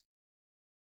 and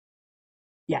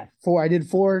yeah, I did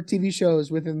 4 TV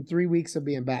shows within 3 weeks of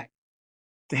being back.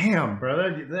 Damn,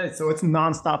 brother. So it's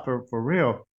nonstop for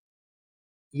real.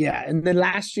 Yeah, and then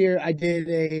last year I did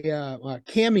a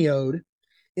cameoed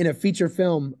in a feature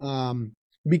film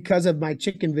because of my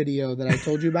chicken video that I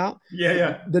told you about. Yeah,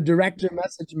 yeah. The director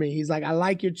messaged me. He's like, "I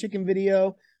like your chicken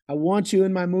video. I want you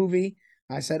in my movie."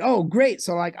 I said, "Oh, great!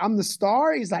 So like I'm the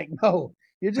star?" He's like, "No,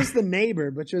 you're just the neighbor,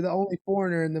 but you're the only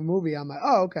foreigner in the movie." I'm like,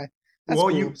 "Oh, okay, that's Well,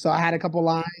 cool." So I had a couple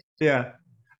lines. yeah.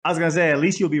 I was gonna say, at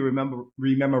least you'll be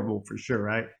rememberable for sure,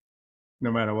 right?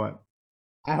 No matter what.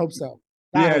 I hope so.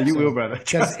 I Yeah, hope you will, so, brother.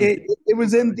 because Trust me. it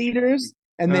was in theaters,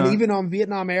 and then Uh, even on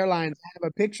Vietnam Airlines, I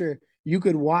have a picture. You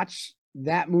could watch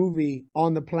that movie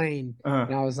on the plane, uh.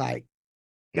 and I was like,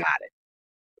 "God."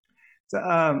 So,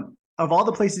 of all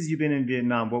the places you've been in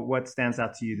Vietnam, what stands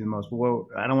out to you the most? Well,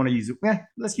 I don't want to use it.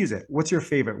 Let's use it. What's your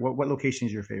favorite? What location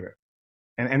is your favorite?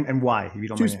 And why, if you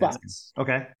don't Two mind me asking? spots,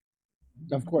 Okay.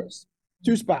 of course.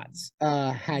 Two spots,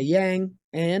 Hai Yang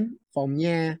and Phong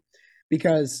Nha,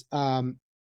 because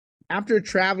after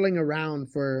traveling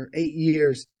around for 8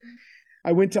 years,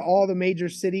 I went to all the major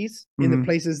cities in the Mm-hmm.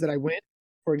 places that I went.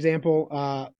 For example,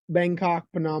 Bangkok,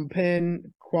 Phnom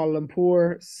Penh, Kuala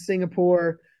Lumpur,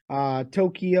 Singapore,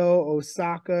 Tokyo,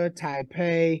 Osaka,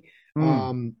 Taipei, Mm.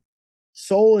 um,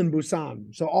 Seoul, and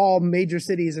Busan. So all major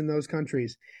cities in those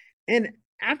countries. And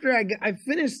after I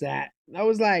finished that, I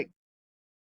was like,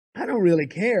 I don't really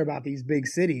care about these big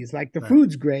cities. Like the Right.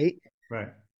 food's great, Right.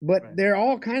 but they're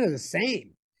all kind of the same.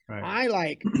 Right. I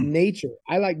like nature.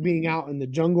 I like being out in the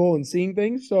jungle and seeing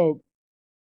things. So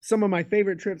some of my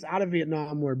favorite trips out of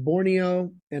Vietnam were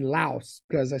Borneo and Laos,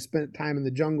 because I spent time in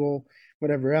the jungle,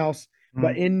 whatever else.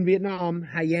 But Mm. in Vietnam,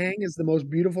 Hai Yang is the most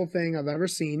beautiful thing I've ever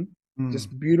seen. Mm.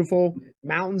 Just beautiful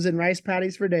mountains and rice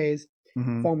paddies for days.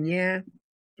 Mm-hmm. Phom Nha,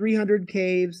 300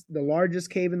 caves, the largest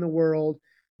cave in the world.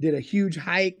 Did a huge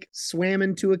hike, swam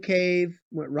into a cave,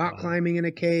 went rock Wow. climbing in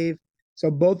a cave.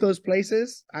 So both those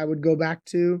places I would go back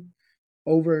to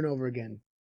over and over again.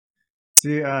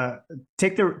 See,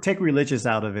 take religious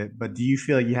out of it, but do you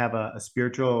feel like you have a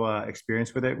spiritual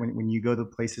experience with it when you go to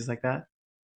places like that?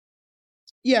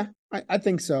 Yeah, I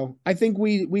think so. I think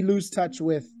we lose touch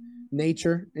with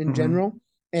nature in Mm-hmm. general,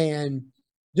 and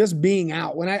just being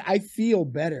out. When I feel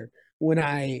better when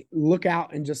I look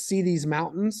out and just see these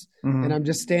mountains, and Mm-hmm. I'm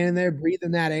just standing there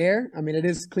breathing that air. I mean, it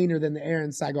is cleaner than the air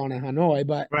in Saigon and Hanoi,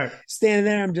 but Right. standing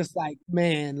there, I'm just like,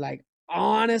 man, like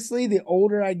honestly, the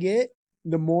older I get,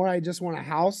 the more I just want a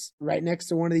house right next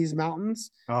to one of these mountains,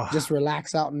 Oh, just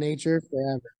relax out in nature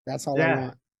forever. That's all I yeah.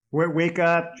 want. Wake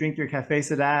up, drink your cafe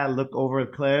soda, look over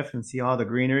the cliff, and see all the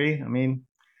greenery. I mean,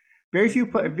 very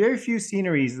few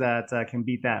sceneries that can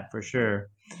beat that for sure.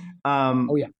 Oh Um,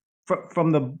 yeah.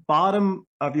 from the bottom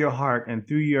of your heart and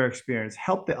through your experience,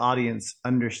 help the audience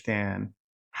understand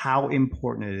how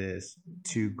important it is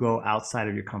to go outside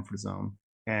of your comfort zone.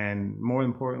 And more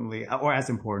importantly, or as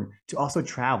important, to also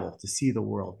travel to see the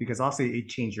world, because also it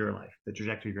changed your life, the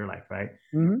trajectory of your life, right?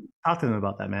 Mhm. Talk to them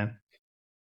about that, man.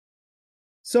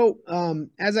 So,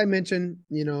 as I mentioned,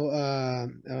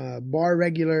 bar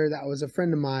regular that was a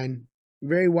friend of mine,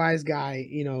 very wise guy.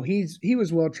 He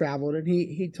was well traveled, and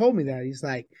he told me that he's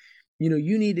like,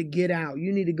 you need to get out.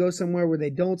 You need to go somewhere where they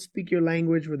don't speak your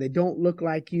language, where they don't look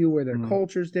like you, where their Mm,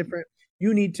 culture's different.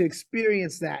 You need to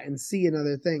experience that and see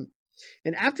another thing.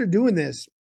 And after doing this,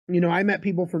 I met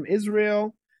people from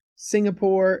Israel,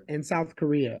 Singapore, and South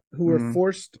Korea who were mm,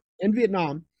 forced in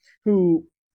Vietnam, who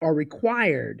are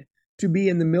required to be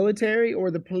in the military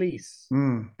or the police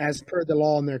mm, as per the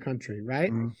law in their country,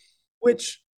 right? mm,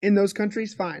 Which in those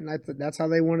countries, fine. That's how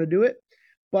they want to do it.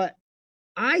 But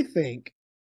I think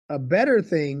a better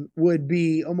thing would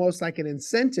be almost like an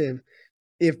incentive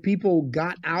if people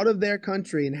got out of their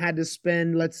country and had to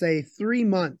spend, let's say, 3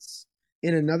 months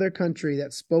in another country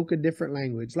that spoke a different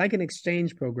language, like an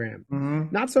exchange program,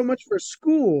 mm, not so much for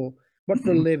school, but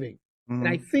for mm, living. And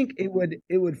I mm, think it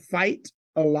would fight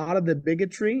a lot of the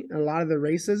bigotry, a lot of the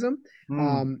racism,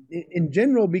 mm. in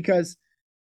general, because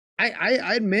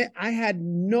I admit I had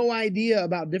no idea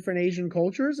about different Asian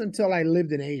cultures until I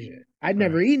lived in Asia. I'd Right.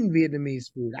 never eaten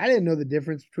Vietnamese food. I didn't know the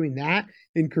difference between that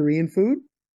and Korean food.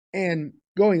 And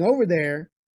going over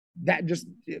there, that just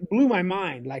it blew my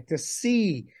mind. Like to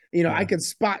see, I Yeah. could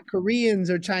spot Koreans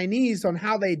or Chinese on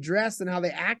how they dressed and how they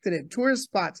acted at tourist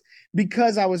spots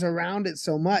because I was around it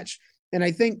so much. And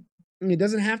I think it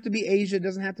doesn't have to be Asia, it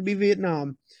doesn't have to be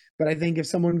Vietnam. But I think if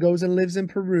someone goes and lives in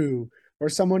Peru, or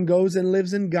someone goes and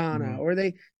lives in Ghana, Mm. or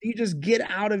you just get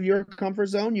out of your comfort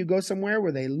zone, you go somewhere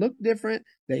where they look different,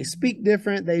 they speak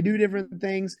different, they do different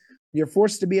things, you're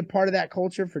forced to be a part of that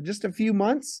culture for just a few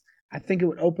months. I think it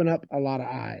would open up a lot of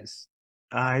eyes.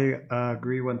 I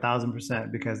agree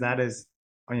 1000% because that is,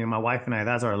 my wife and I,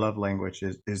 that's our love language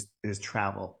is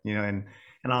travel, and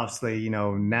obviously,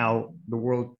 now the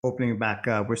world opening back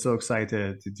up, we're so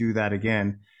excited to do that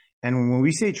again. And when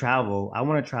we say travel, I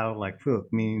want to travel like Philip,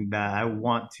 meaning that I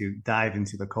want to dive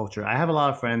into the culture. I have a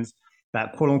lot of friends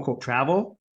that quote unquote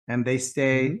travel and they Mm-hmm.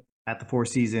 stay at the Four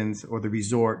Seasons or the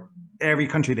resort every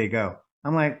country they go.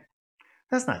 I'm like,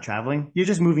 that's not traveling. You're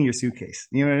just moving your suitcase.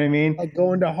 You know what I mean? Like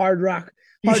going to Hard Rock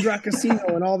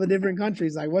Casino in all the different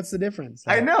countries. Like, what's the difference?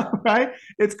 I Like, know, right?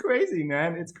 It's crazy,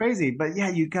 man. It's crazy. But yeah,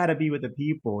 you gotta be with the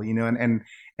people, and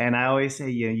I always say,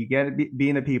 you gotta be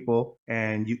in the people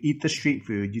and you eat the street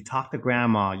food, you talk to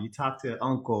grandma, you talk to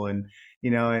uncle, and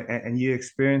you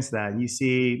experience that. And you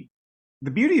see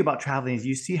the beauty about traveling is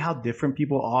you see how different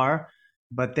people are,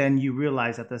 but then you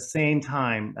realize at the same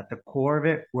time, at the core of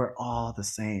it, we're all the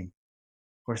same.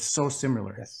 We're so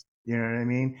similar. yes, You know what I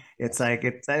mean? It's yes. like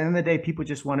it's at the end of the day, people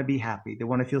just want to be happy. They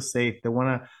want to feel safe. They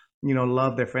want to,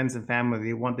 love their friends and family.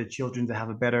 They want their children to have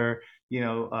a better,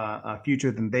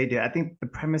 future than they did. I think the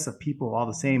premise of people are all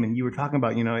the same. And you were talking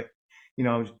about,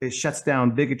 it shuts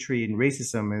down bigotry and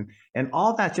racism and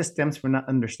all that just stems from not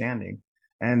understanding.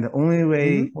 And the only Mm-hmm.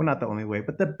 way, well, not the only way,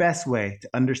 but the best way to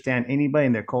understand anybody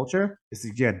and their culture is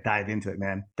to just dive into it,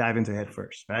 man. Dive into it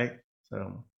first, right?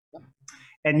 So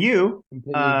and you,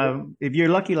 Completely agree. if you're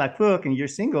lucky like Fook and you're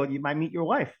single, you might meet your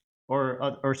wife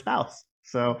or spouse.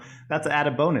 So that's an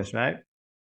added bonus, right?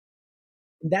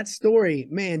 That story,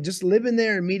 man, just living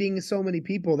there and meeting so many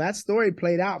people, that story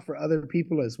played out for other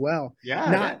people as well.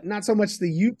 Yeah, yeah. Not so much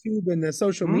the YouTube and the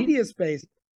social Mm, media space,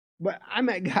 but I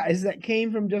met guys that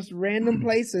came from just random mm,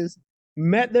 places,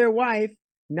 met their wife.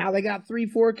 Now they got 3,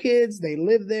 4 kids. They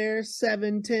live there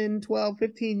 7, 10, 12,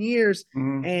 15 years,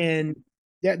 mm. and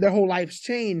their whole life's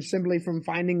changed simply from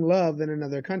finding love in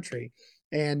another country.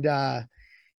 And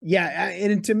yeah,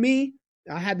 and to me,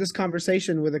 I had this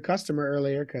conversation with a customer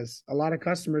earlier because a lot of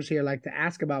customers here like to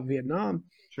ask about Vietnam.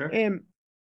 Sure. And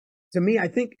to me, I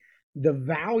think the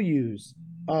values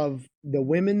of the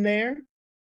women there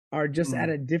are just at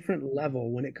Mm. a different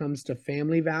level when it comes to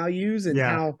family values and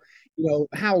Yeah.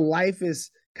 how life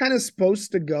is kind of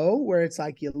supposed to go, where it's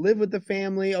like you live with the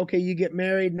family, okay, you get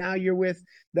married, now you're with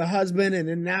the husband, and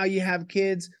then now you have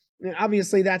kids. And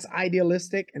obviously that's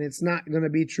idealistic and it's not going to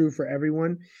be true for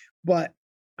everyone, but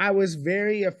I was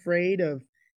very afraid of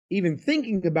even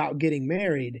thinking about getting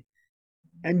married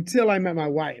until I met my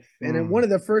wife. And in Mm. one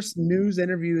of the first news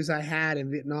interviews I had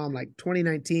in Vietnam, like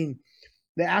 2019,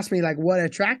 they asked me like what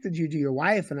attracted you to your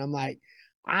wife, and I'm like,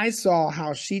 I saw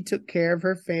how she took care of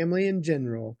her family in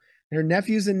general, her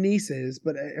nephews and nieces,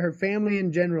 but her family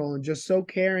in general, and just so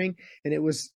caring. And it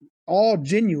was all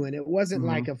genuine. It wasn't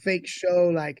like Mm. a fake show,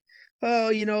 like, oh,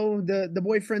 the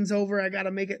boyfriend's over, I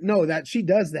gotta make it. No, that she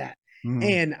does that. Mm.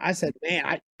 And I said,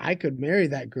 man, I could marry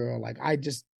that girl. Like, I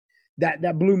just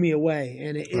that blew me away,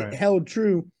 and it Right. held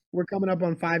true. We're coming up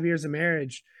on 5 years of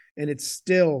marriage, and it's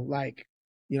still like,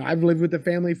 I've lived with the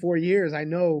family 4 years. I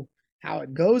know how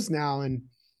it goes now. And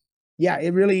yeah,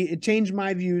 it changed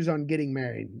my views on getting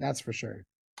married. That's for sure.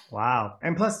 Wow.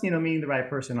 And plus, meeting the right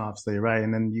person, obviously, right?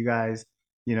 And then you guys,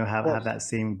 Of have course. that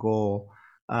same goal.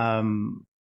 Um,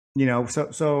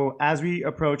 so as we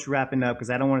approach wrapping up, because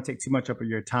I don't want to take too much up of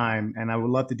your time, and I would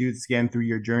love to do this again through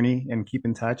your journey and keep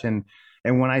in touch. And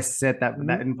when I said that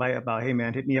Mhm. invite about, hey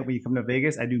man, hit me up when you come to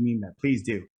Vegas, I do mean that. Please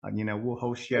do. We'll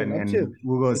host you I would and, love to.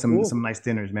 we'll go to Be cool. some nice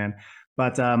dinners, man.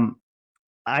 But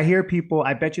I hear people,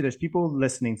 I bet you there's people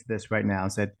listening to this right now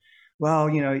and said, well,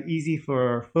 easy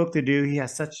for Folk to do. He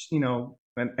has such,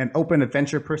 an open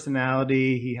adventure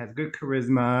personality. He has good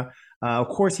charisma. Of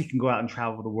course, he can go out and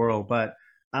travel the world, but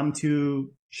I'm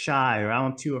too shy or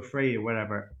I'm too afraid or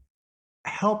whatever.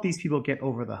 Help these people get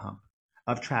over the hump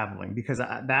of traveling because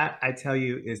that I tell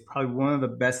you is probably one of the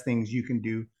best things you can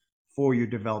do for your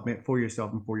development, for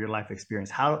yourself, and for your life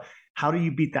experience. How do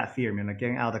you beat that fear, man? Like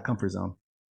getting out of the comfort zone.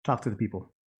 Talk to the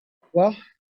people. Well,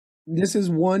 this is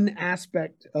one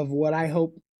aspect of what I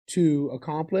hope to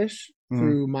accomplish Mm-hmm.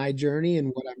 through my journey and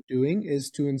what I'm doing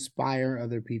is to inspire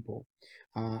other people.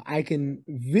 I can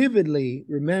vividly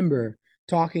remember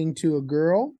talking to a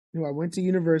girl who I went to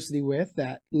university with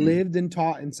that lived and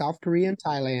taught in South Korea and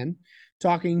Thailand,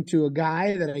 talking to a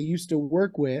guy that I used to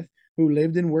work with who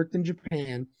lived and worked in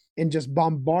Japan, and just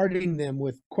bombarding them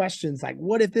with questions like,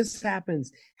 what if this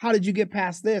happens? How did you get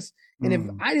past this? And if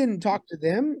Mm, I didn't talk to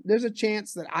them, there's a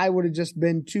chance that I would have just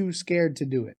been too scared to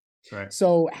do it. right.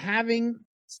 So having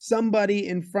somebody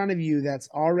in front of you that's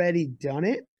already done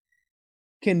it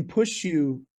can push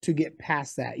you to get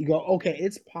past that. You go, okay,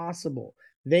 it's possible.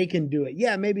 They can do it.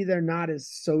 Yeah, maybe they're not as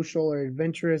social or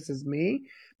adventurous as me,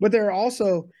 but there are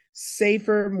also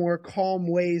safer, more calm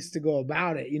ways to go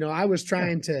about it. I was Yeah.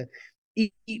 trying to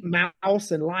eat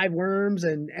mouse and live worms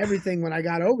and everything when I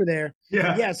got over there.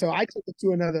 Yeah. Yeah, so I took it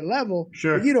to another level, but you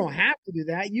Sure. don't have to do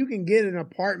that. You can get an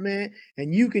apartment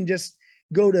and you can just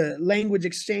go to language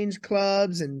exchange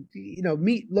clubs and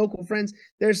meet local friends.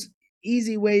 There's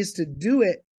easy ways to do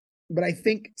it. But I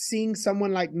think seeing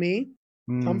someone like me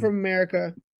come Mm. from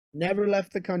America, never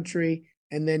left the country,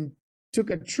 and then took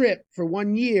a trip for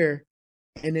 1 year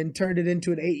and then turned it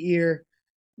into an 8 year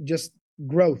just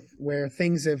growth where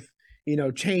things have,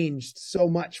 changed so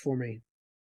much for me.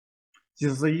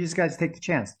 So you just got to take the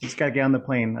chance. You just got to get on the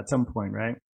plane at some point,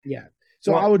 right? Yeah.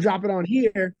 So I Well, will drop it on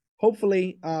here.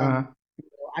 Hopefully, uh,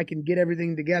 I can get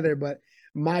everything together. But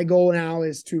my goal now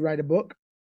is to write a book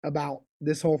about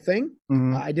this whole thing.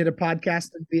 mhm. I did a podcast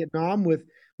in Vietnam with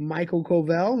Michael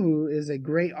Covell, who is a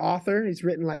great author. He's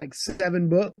written like 7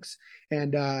 books,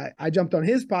 and I jumped on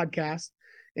his podcast,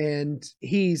 and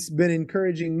he's been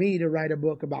encouraging me to write a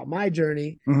book about my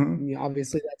journey. Mhm.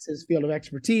 Obviously, that's his field of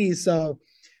expertise. So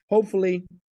hopefully,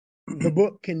 the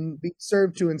book can be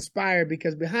served to inspire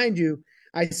because behind you,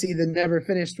 I see the Never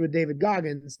Finished with David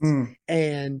Goggins. Mm.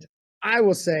 And I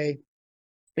will say,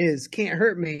 is Can't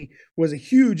Hurt Me was a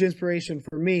huge inspiration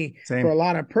for me for a Same.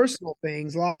 lot of personal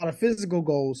things, a lot of physical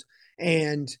goals.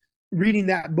 And reading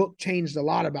that book changed a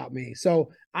lot about me.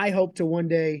 So I hope to one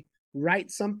day write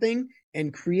something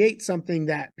and create something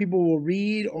that people will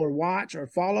read or watch or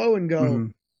follow and go,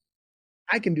 Mhm.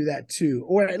 I can do that too.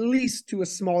 Or at least to a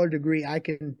smaller degree, I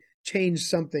can change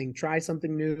something, try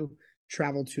something new,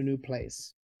 travel to a new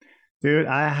place. Dude,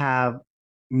 I have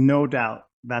no doubt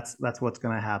that's what's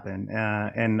going to happen.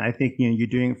 And I think you're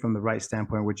doing it from the right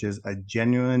standpoint, which is a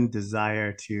genuine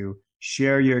desire to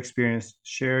share your experience,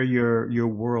 share your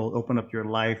world, open up your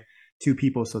life to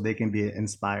people so they can be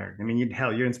inspired. I mean,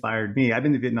 hell, you inspired me. I've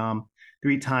been to Vietnam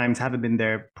 3 times, haven't been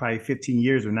there probably 15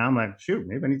 years, but now I'm like, shoot,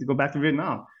 maybe I need to go back to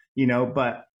Vietnam.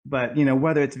 But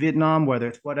whether it's Vietnam, whether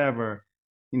it's whatever,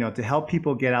 to help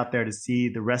people get out there to see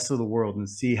the rest of the world and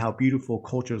see how beautiful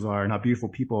cultures are and how beautiful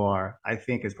people are, I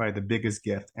think is probably the biggest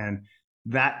gift. And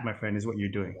that, my friend, is what you're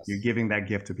doing. You're Yes. giving that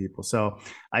gift to people. So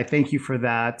I thank you for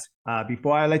that.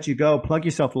 Before I let you go, plug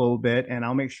yourself a little bit, and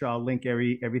I'll make sure I'll link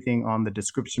everything on the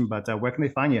description. But where can they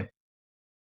find you?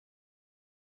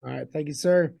 All right. Thank you,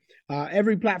 sir.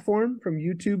 Every platform from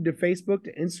YouTube to Facebook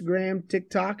to Instagram,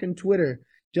 TikTok, and Twitter.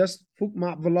 Just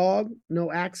Fukmat Vlog, no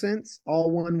accents,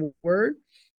 all one word.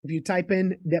 If you type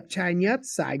in Dep Chai Nyat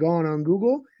Saigon on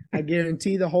Google, I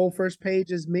guarantee the whole first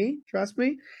page is me. Trust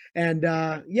me. And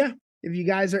yeah, if you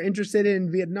guys are interested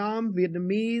in Vietnam,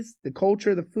 Vietnamese, the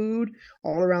culture, the food,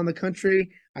 all around the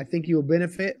country, I think you will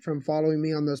benefit from following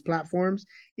me on those platforms.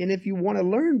 And if you want to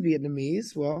learn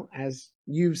Vietnamese, well, as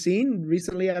you've seen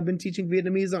recently, I've been teaching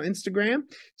Vietnamese on Instagram.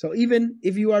 So even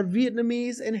if you are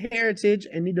Vietnamese in heritage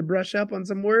and need to brush up on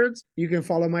some words, you can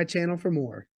follow my channel for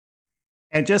more.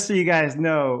 And just so you guys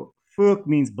know, Phuc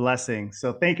means blessing.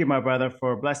 So thank you, my brother,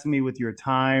 for blessing me with your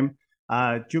time.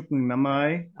 Chúc mừng năm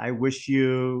mới. I wish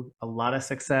you a lot of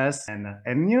success,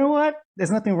 and you know what?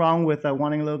 There's nothing wrong with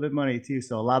wanting a little bit of money too.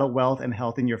 So a lot of wealth and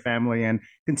health in your family, and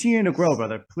continue to grow,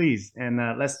 brother. Please, and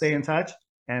let's stay in touch,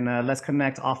 and let's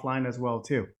connect offline as well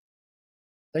too.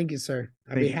 Thank you, sir.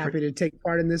 I'd Thank be you happy to take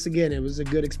part in this again. It was a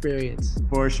good experience.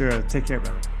 for sure. Take care,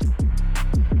 brother.